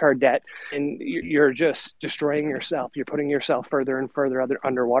credit card debt, and you're just destroying yourself, you're putting yourself further and further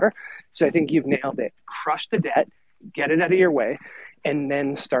underwater. So I think you've nailed it. Crush the debt, get it out of your way, and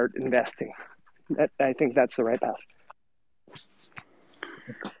then start investing. I think that's the right path.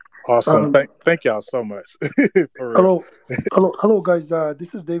 Awesome. Thank y'all so much. Hello, guys.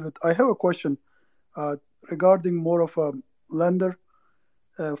 This is David. I have a question regarding more of a lender.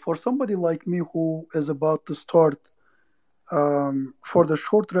 For somebody like me who is about to start for the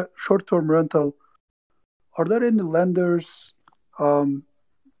short-term rental, are there any lenders,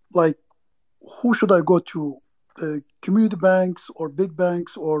 like who should I go to? Community banks or big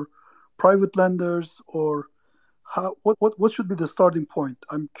banks or private lenders, or what should be the starting point?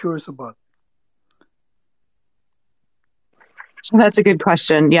 I'm curious about. That's a good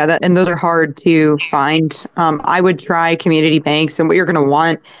question. Yeah, and those are hard to find. I would try community banks, and what you're going to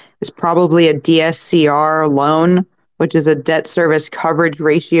want is probably a DSCR loan, which is a debt service coverage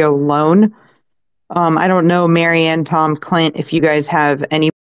ratio loan. I don't know, Marianne, Tom, Clint, if you guys have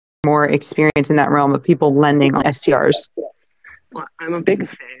any more experience in that realm of people lending on STRs. Well, I'm a big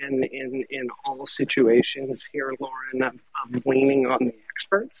fan in all situations here, Lauren, of leaning on the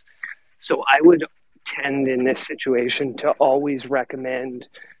experts. So I would tend in this situation to always recommend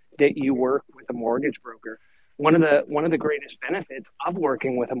that you work with a mortgage broker. One of the greatest benefits of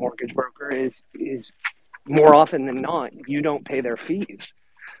working with a mortgage broker is more often than not, you don't pay their fees.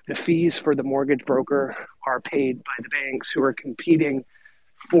 The fees for the mortgage broker are paid by the banks who are competing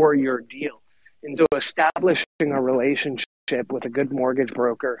for your deal. And so establishing a relationship with a good mortgage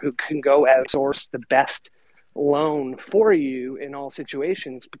broker who can go outsource the best loan for you in all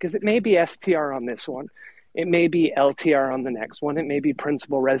situations, because it may be STR on this one, it may be LTR on the next one, it may be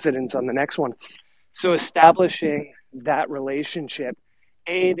principal residence on the next one. So establishing that relationship,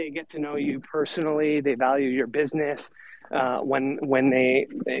 they get to know you personally, they value your business.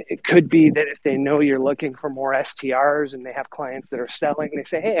 It could be that if they know you're looking for more STRs and they have clients that are selling, they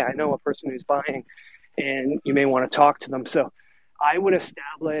say, hey, I know a person who's buying, and you may want to talk to them. So I would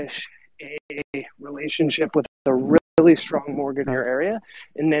establish a relationship with a really strong mortgage in your area,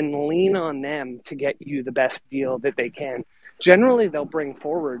 and then lean on them to get you the best deal that they can. Generally, they'll bring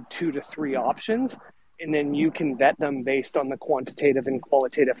forward 2 to 3 options, and then you can vet them based on the quantitative and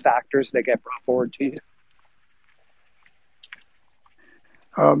qualitative factors that get brought forward to you.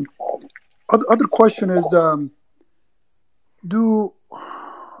 Other question is,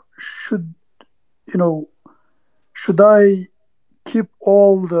 should I keep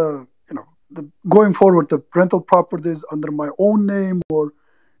all the going forward the rental properties under my own name, or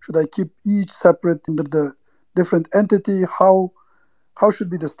should I keep each separate under the different entity? How should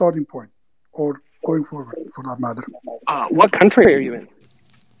be the starting point, or going forward for that matter? What country are you in?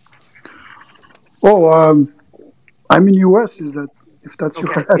 I'm in US. Is that, if that's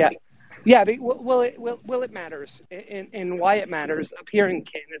your asking? Yeah. It matters, and why it matters. Up here in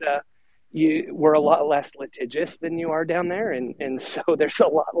Canada, we're a lot less litigious than you are down there, and so there's a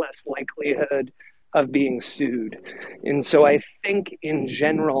lot less likelihood of being sued. And so I think in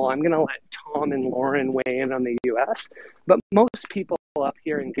general, I'm going to let Tom and Lauren weigh in on the US, but most people up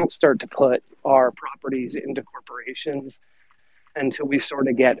here in Canada start to put our properties into corporations until we sort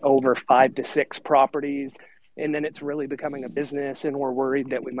of get over 5 to 6 properties, and then it's really becoming a business, and we're worried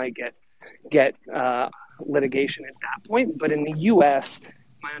that we might get litigation at that point. But in the US,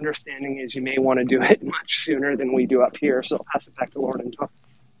 my understanding is you may want to do it much sooner than we do up here. So I'll pass it back to Lauren and Tom.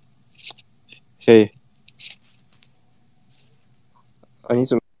 Hey, I need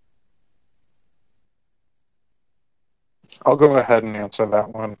some. I'll go ahead and answer that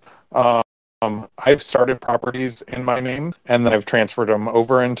one. I've started properties in my name, and then I've transferred them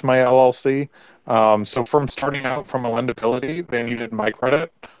over into my LLC. So from starting out from a lendability, they needed my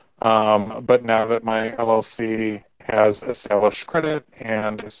credit. But now that my LLC has established credit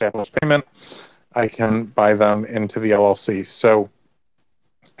and established payment, I can buy them into the LLC. So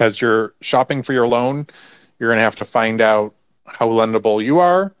as you're shopping for your loan, you're going to have to find out how lendable you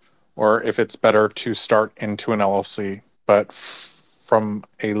are, or if it's better to start into an LLC. But from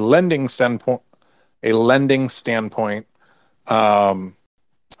a lending standpoint,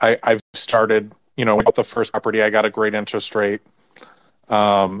 I've started, with the first property, I got a great interest rate.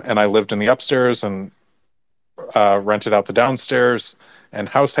 And I lived in the upstairs and rented out the downstairs and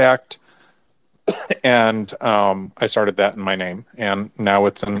house hacked. And I started that in my name. And now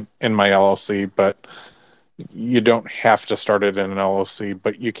it's in my LLC, but you don't have to start it in an LLC,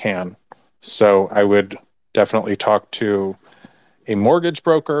 but you can. So I would definitely talk to a mortgage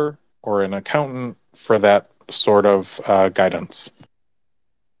broker or an accountant for that sort of guidance.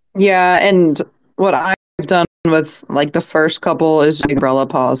 Yeah, and what I've done with like the first couple is the umbrella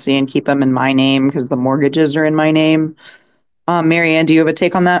policy and keep them in my name because the mortgages are in my name. Marianne, do you have a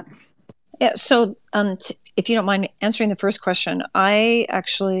take on that? Yeah. So, if you don't mind answering the first question, I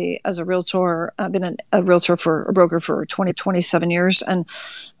actually, as a realtor, I've been a realtor for a broker for 27 years. And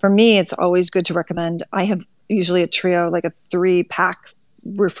for me, it's always good to recommend. I have usually a trio, like a 3-pack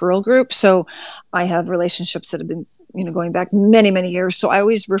referral group. So I have relationships that have been, going back many, many years. So I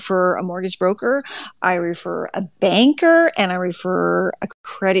always refer a mortgage broker, I refer a banker, and I refer a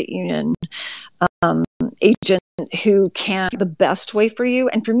credit union agent who can the best way for you.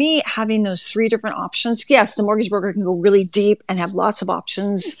 And for me, having those 3 different options, yes, the mortgage broker can go really deep and have lots of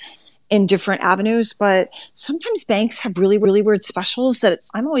options in different avenues, but sometimes banks have really, really weird specials that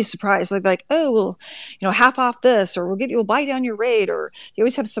I'm always surprised. Like, oh, well, half off this, or we'll buy down your rate, or they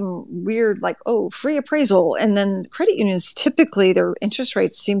always have some weird, like, oh, free appraisal. And then credit unions, typically their interest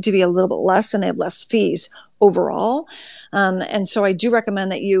rates seem to be a little bit less and they have less fees overall. And so I do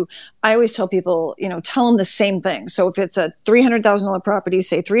recommend that I always tell people, tell them the same thing. So if it's a $300,000 property,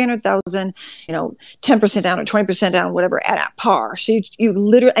 say 300,000, 10% down or 20% down, whatever, at par. So you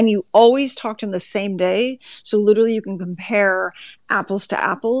literally, and you always talk to them the same day. So literally you can compare apples to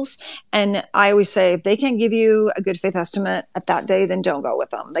apples. And I always say, if they can't give you a good faith estimate at that day, then don't go with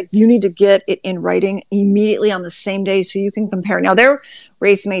them. Like, you need to get it in writing immediately on the same day so you can compare. Now, their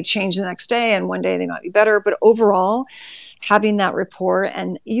rates may change the next day and one day they might be better, but overall, having that rapport,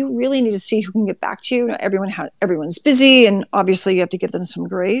 and you really need to see who can get back to you. Everyone's busy, and obviously you have to give them some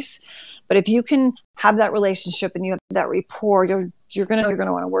grace. But if you can have that relationship and you have that rapport, you're gonna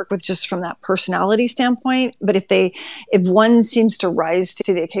want to work with just from that personality standpoint. But if one seems to rise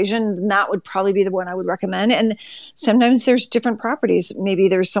to the occasion, then that would probably be the one I would recommend. And sometimes there's different properties. Maybe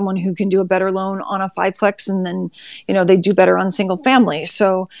there's someone who can do a better loan on a 5-plex, and then they do better on single family.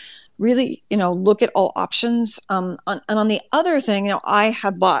 So really, look at all options. And on the other thing, I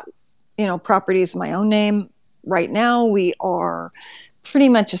have bought, properties in my own name. Right now, we are pretty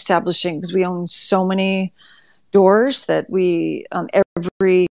much establishing, because we own so many doors, that we,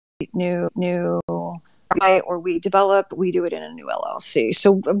 every new buy or we develop, we do it in a new LLC.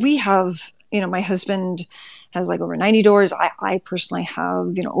 So we have, my husband has like over 90 doors. I personally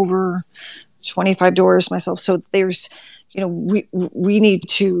have, over 25 doors myself. So there's, we need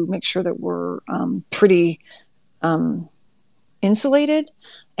to make sure that we're pretty insulated.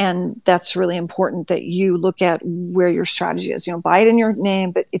 And that's really important, that you look at where your strategy is. Buy it in your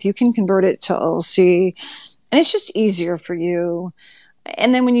name, but if you can convert it to LLC, and it's just easier for you.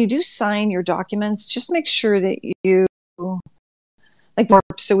 And then when you do sign your documents, just make sure that you,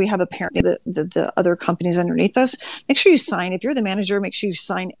 so we have a parent, the other companies underneath us, make sure you sign. If you're the manager, make sure you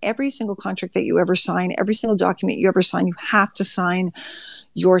sign every single contract that you ever sign, every single document you ever sign. You have to sign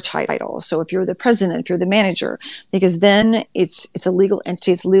your title. So if you're the president, if you're the manager, because then it's a legal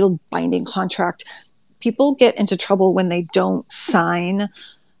entity, it's a legal binding contract. People get into trouble when they don't sign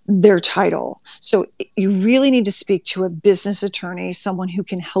their title. So you really need to speak to a business attorney, someone who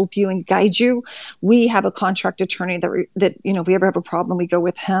can help you and guide you. We have a contract attorney that if we ever have a problem, we go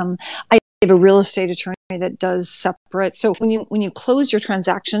with him. I have a real estate attorney that does separate. So when you close your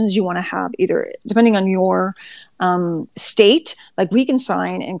transactions, you want to have either, depending on your state, like we can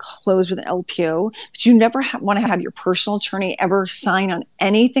sign and close with an LPO, but you never want to have your personal attorney ever sign on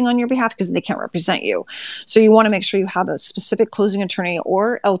anything on your behalf because they can't represent you. So you want to make sure you have a specific closing attorney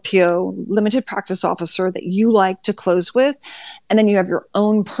or LPO, limited practice officer, that you like to close with. And then you have your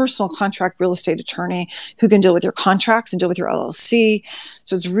own personal contract real estate attorney who can deal with your contracts and deal with your LLC.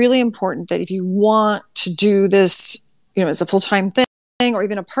 So it's really important that if you want to do this, as a full-time thing, or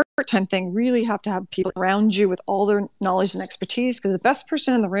even a part-time thing, really have to have people around you with all their knowledge and expertise, because the best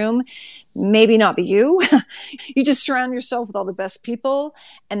person in the room maybe not be you. You just surround yourself with all the best people,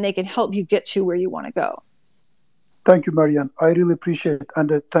 and they can help you get to where you want to go. Thank you, Marianne. I really appreciate it.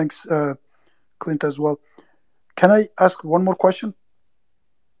 And thanks, Clint, as well. Can I ask one more question?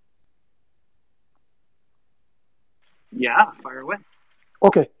 Yeah, fire away.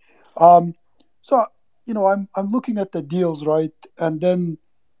 Okay. So, I'm looking at the deals, right? And then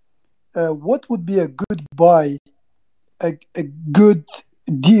what would be a good buy, a good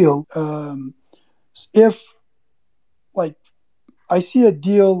deal. If like I see a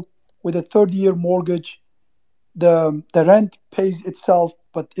deal with a 30-year mortgage, the rent pays itself,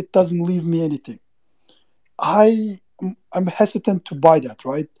 but it doesn't leave me anything. I'm hesitant to buy that.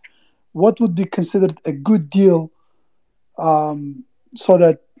 Right? What would be considered a good deal, so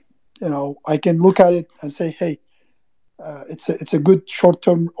that I can look at it and say, hey, it's a good short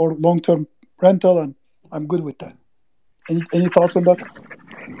term or long term rental, and I'm good with that. Any thoughts on that?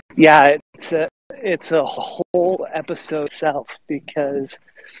 Yeah, it's a whole episode itself, because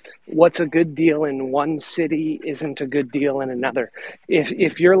what's a good deal in one city isn't a good deal in another.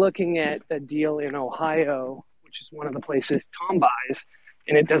 If you're looking at a deal in Ohio, which is one of the places Tom buys,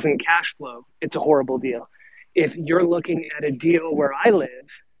 and it doesn't cash flow, it's a horrible deal. If you're looking at a deal where I live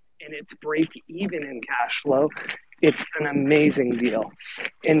and it's break even in cash flow, it's an amazing deal.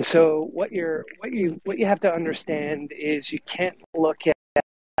 And so what you have to understand is you can't look at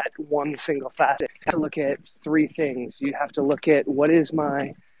one single facet. You have to look at three things. You have to look at, what is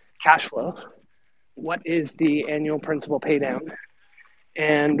my cash flow, what is the annual principal pay down,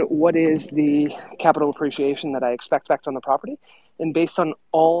 and what is the capital appreciation that I expect back on the property. And based on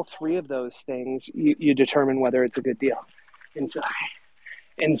all three of those things, you determine whether it's a good deal. And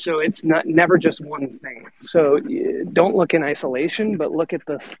so it's never just one thing. So don't look in isolation, but look at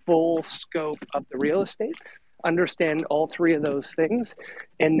the full scope of the real estate, understand all three of those things,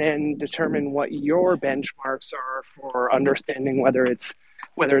 and then determine what your benchmarks are for understanding whether it's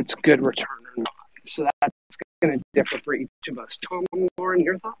good return or not. So that's going to differ for each of us. Tom, Lauren,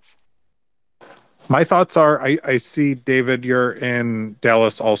 your thoughts? My thoughts are, I see, David, you're in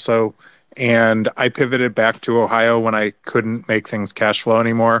Dallas also, and I pivoted back to Ohio when I couldn't make things cash flow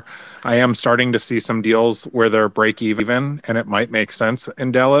anymore. I am starting to see some deals where they're break even, and it might make sense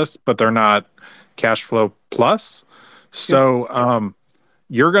in Dallas, but they're not cash flow plus. So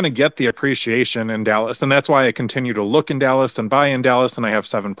you're going to get the appreciation in Dallas, and that's why I continue to look in Dallas and buy in Dallas, and I have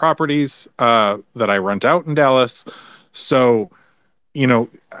 7 properties that I rent out in Dallas. So,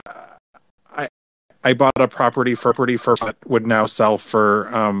 I bought a property for that would now sell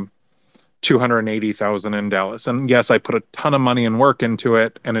for $280,000 in Dallas. And yes, I put a ton of money and work into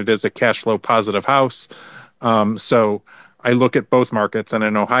it, and it is a cash flow positive house. So I look at both markets, and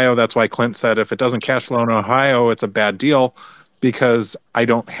in Ohio, that's why Clint said if it doesn't cash flow in Ohio, it's a bad deal, because I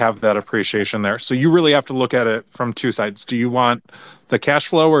don't have that appreciation there. So you really have to look at it from two sides. Do you want the cash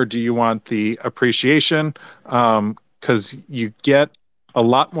flow, or do you want the appreciation? Because you get a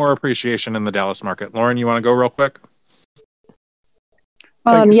lot more appreciation in the Dallas market. Lauren, you want to go real quick?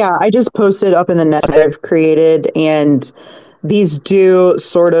 Yeah, I just posted up in the net that I've created, and these do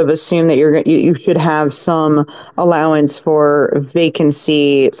sort of assume that you should have some allowance for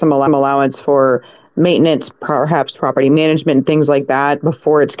vacancy, some allowance for maintenance, perhaps property management, things like that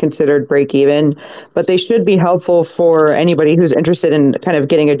before it's considered break even. But they should be helpful for anybody who's interested in kind of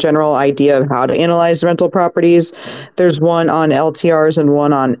getting a general idea of how to analyze rental properties. There's one on LTRs and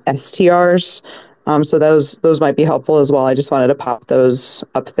one on STRs. So those might be helpful as well. I just wanted to pop those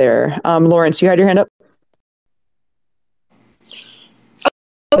up there. Lawrence, you had your hand up?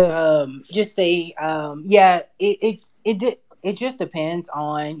 Just say, yeah, it just depends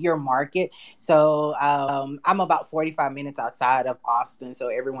on your market. So I'm about 45 minutes outside of Austin, so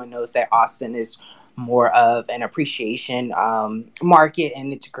everyone knows that Austin is more of an appreciation market,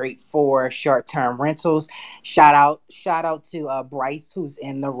 and it's great for short-term rentals. Shout out to Bryce, who's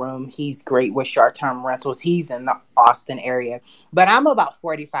in the room. He's great with short-term rentals. He's in the Austin area, but I'm about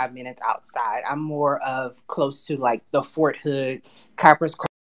 45 minutes outside. I'm more of close to like the Fort Hood, Cypress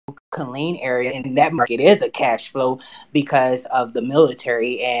Killeen area, and that market is a cash flow because of the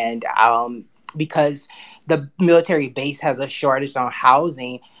military, and because the military base has a shortage on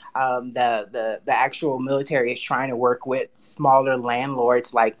housing. The actual military is trying to work with smaller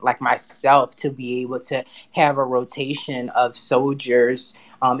landlords like myself to be able to have a rotation of soldiers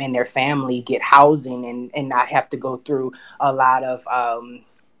and their family get housing, and not have to go through a lot of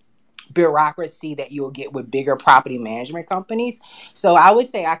bureaucracy that you'll get with bigger property management companies. So I would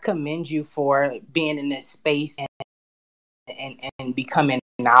say I commend you for being in this space and becoming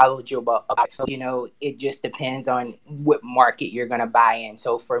knowledgeable about it. So, it just depends on what market you're going to buy in.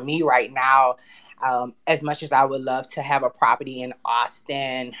 So for me right now, as much as I would love to have a property in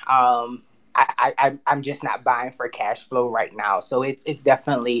Austin, I'm just not buying for cash flow right now. So it's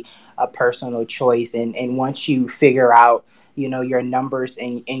definitely a personal choice. And once you figure out, your numbers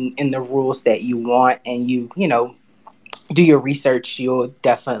and the rules that you want, and you do your research, you'll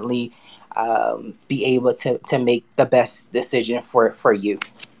definitely be able to make the best decision for you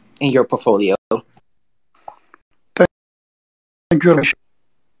in your portfolio. Thank you.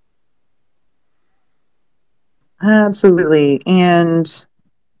 Absolutely. And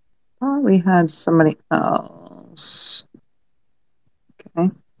we had somebody else.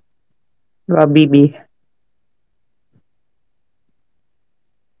 Okay. What about BB?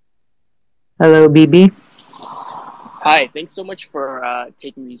 Hello, BB. Hi, thanks so much for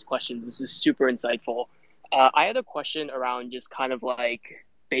taking these questions. This is super insightful. I had a question around just kind of like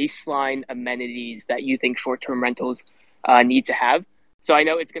baseline amenities that you think short-term rentals need to have. So I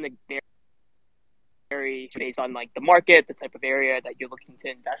know it's going to vary based on like the market, the type of area that you're looking to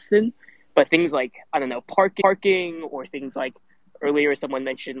invest in, but things like, I don't know, parking or things like earlier someone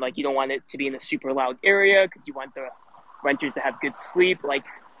mentioned like you don't want it to be in a super loud area because you want the renters to have good sleep. Like,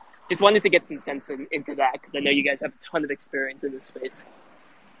 just wanted to get some sense into that because I know you guys have a ton of experience in this space.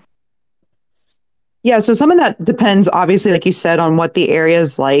 Yeah, so some of that depends, obviously, like you said, on what the area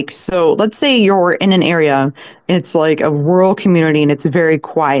is like. So let's say you're in an area, it's like a rural community and it's very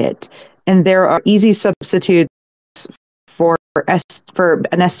quiet, and there are easy substitutes for for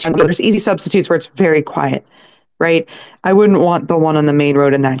an STR. There's easy substitutes where it's very quiet, right? I wouldn't want the one on the main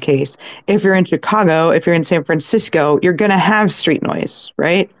road in that case. If you're in Chicago, if you're in San Francisco, you're going to have street noise,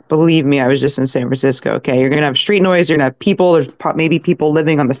 right? Believe me, I was just in San Francisco. Okay. You're going to have street noise. You're going to have people. There's maybe people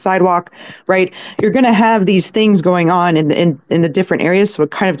living on the sidewalk, right? You're going to have these things going on in the different areas. So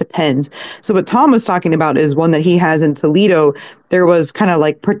it kind of depends. So what Tom was talking about is one that he has in Toledo. There was kind of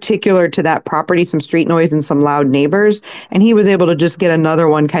like particular to that property, some street noise and some loud neighbors. And he was able to just get another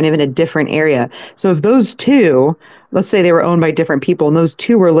one kind of in a different area. So if those two, let's say they were owned by different people and those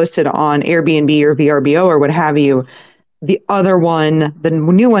two were listed on Airbnb or VRBO or what have you, the other one, the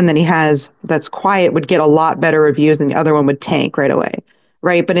new one that he has that's quiet would get a lot better reviews and the other one would tank right away.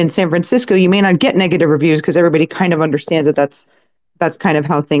 Right. But in San Francisco, you may not get negative reviews because everybody kind of understands that that's kind of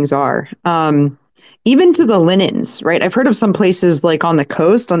how things are. Even to the linens, right? I've heard of some places like on the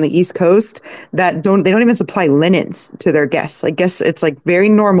coast, on the East Coast, that don't even supply linens to their guests. I guess it's like very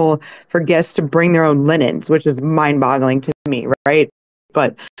normal for guests to bring their own linens, which is mind-boggling to me, right?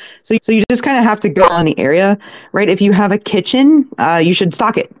 But so you just kind of have to go on the area, right? If you have a kitchen, you should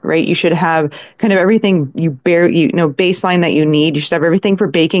stock it, right? You should have kind of everything baseline that you need. You should have everything for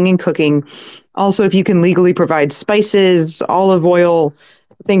baking and cooking. Also, if you can legally provide spices, olive oil,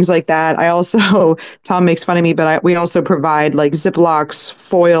 things like that. I also, Tom makes fun of me, but we also provide like Ziplocs,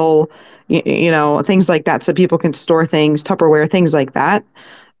 foil, things like that, so people can store things, Tupperware, things like that,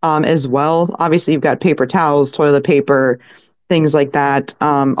 as well. Obviously, you've got paper towels, toilet paper, things like that.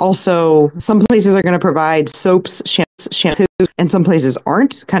 Also, some places are going to provide soaps, shampoo, and some places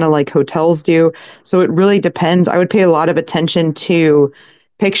aren't, kind of like hotels do. So it really depends. I would pay a lot of attention to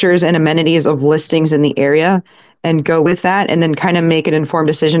pictures and amenities of listings in the area and go with that, and then kind of make an informed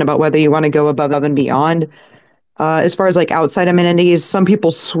decision about whether you want to go above and beyond. As far as like outside amenities, some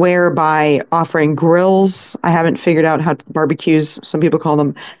people swear by offering grills. I haven't figured out how barbecues, some people call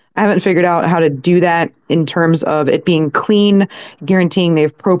them. I haven't figured out how to do that in terms of it being clean, guaranteeing they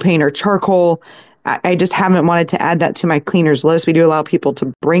have propane or charcoal. I just haven't wanted to add that to my cleaners list. We do allow people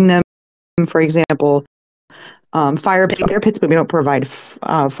to bring them, for example, fire pits, but we don't provide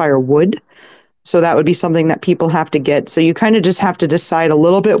firewood. So that would be something that people have to get. So you kind of just have to decide a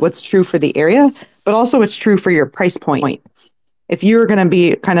little bit what's true for the area, but also what's true for your price point. If you're going to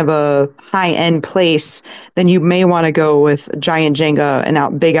be kind of a high-end place, then you may want to go with giant Jenga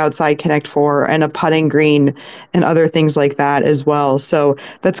and big outside Connect Four and a putting green and other things like that as well. So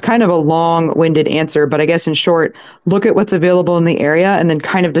that's kind of a long-winded answer, but I guess in short, look at what's available in the area and then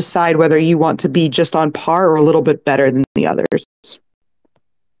kind of decide whether you want to be just on par or a little bit better than the others.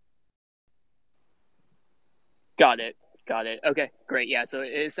 Got it. Okay, great. Yeah, so it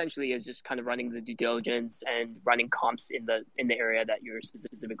essentially is just kind of running the due diligence and running comps in the area that you're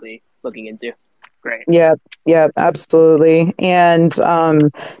specifically looking into. Great. Yeah, absolutely. And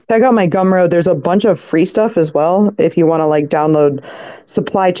check out my Gumroad. There's a bunch of free stuff as well. If you want to like download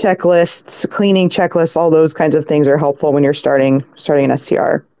supply checklists, cleaning checklists, all those kinds of things are helpful when you're starting an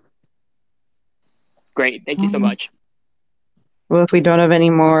STR. Great. Thank you so much. Well, if we don't have any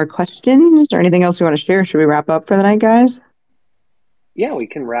more questions or anything else we want to share, should we wrap up for the night, guys? Yeah, we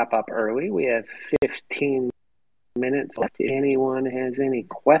can wrap up early. We have 15 minutes left. If anyone has any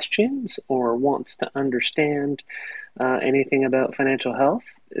questions or wants to understand anything about financial health,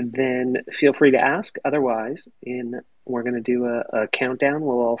 then feel free to ask. Otherwise, we're going to do a countdown.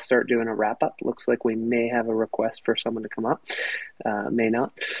 We'll all start doing a wrap up. Looks like we may have a request for someone to come up. May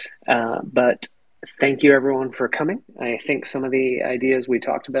not. But thank you, everyone, for coming. I think some of the ideas we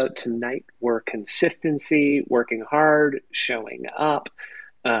talked about tonight were consistency, working hard, showing up,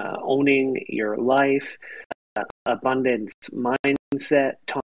 owning your life, abundance mindset.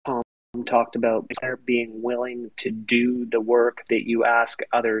 Tom talked about being willing to do the work that you ask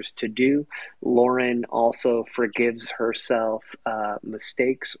others to do. Lauren also forgives herself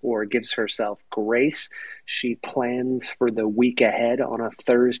mistakes or gives herself grace. She plans for the week ahead on a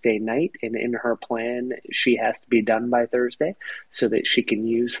Thursday night, and in her plan, she has to be done by Thursday so that she can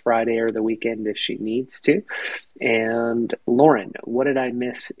use Friday or the weekend if she needs to. And Lauren, what did I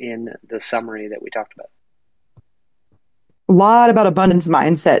miss in the summary that we talked about? A lot about abundance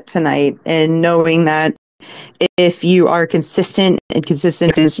mindset tonight, and knowing that if you are consistent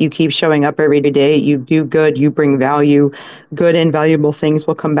as you keep showing up every day, you do good, you bring value, good and valuable things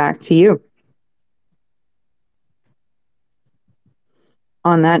will come back to you.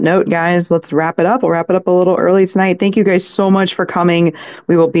 On that note, guys, let's wrap it up. We'll wrap it up a little early tonight. Thank you guys so much for coming.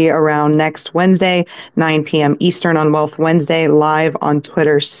 We will be around next Wednesday, 9 p.m. Eastern on Wealth Wednesday, live on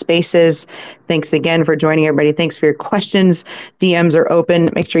Twitter Spaces. Thanks again for joining, everybody. Thanks for your questions. DMs are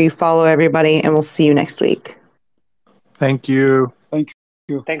open. Make sure you follow everybody, and we'll see you next week. Thank you. Thank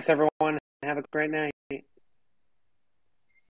you. Thanks, everyone. Have a great night.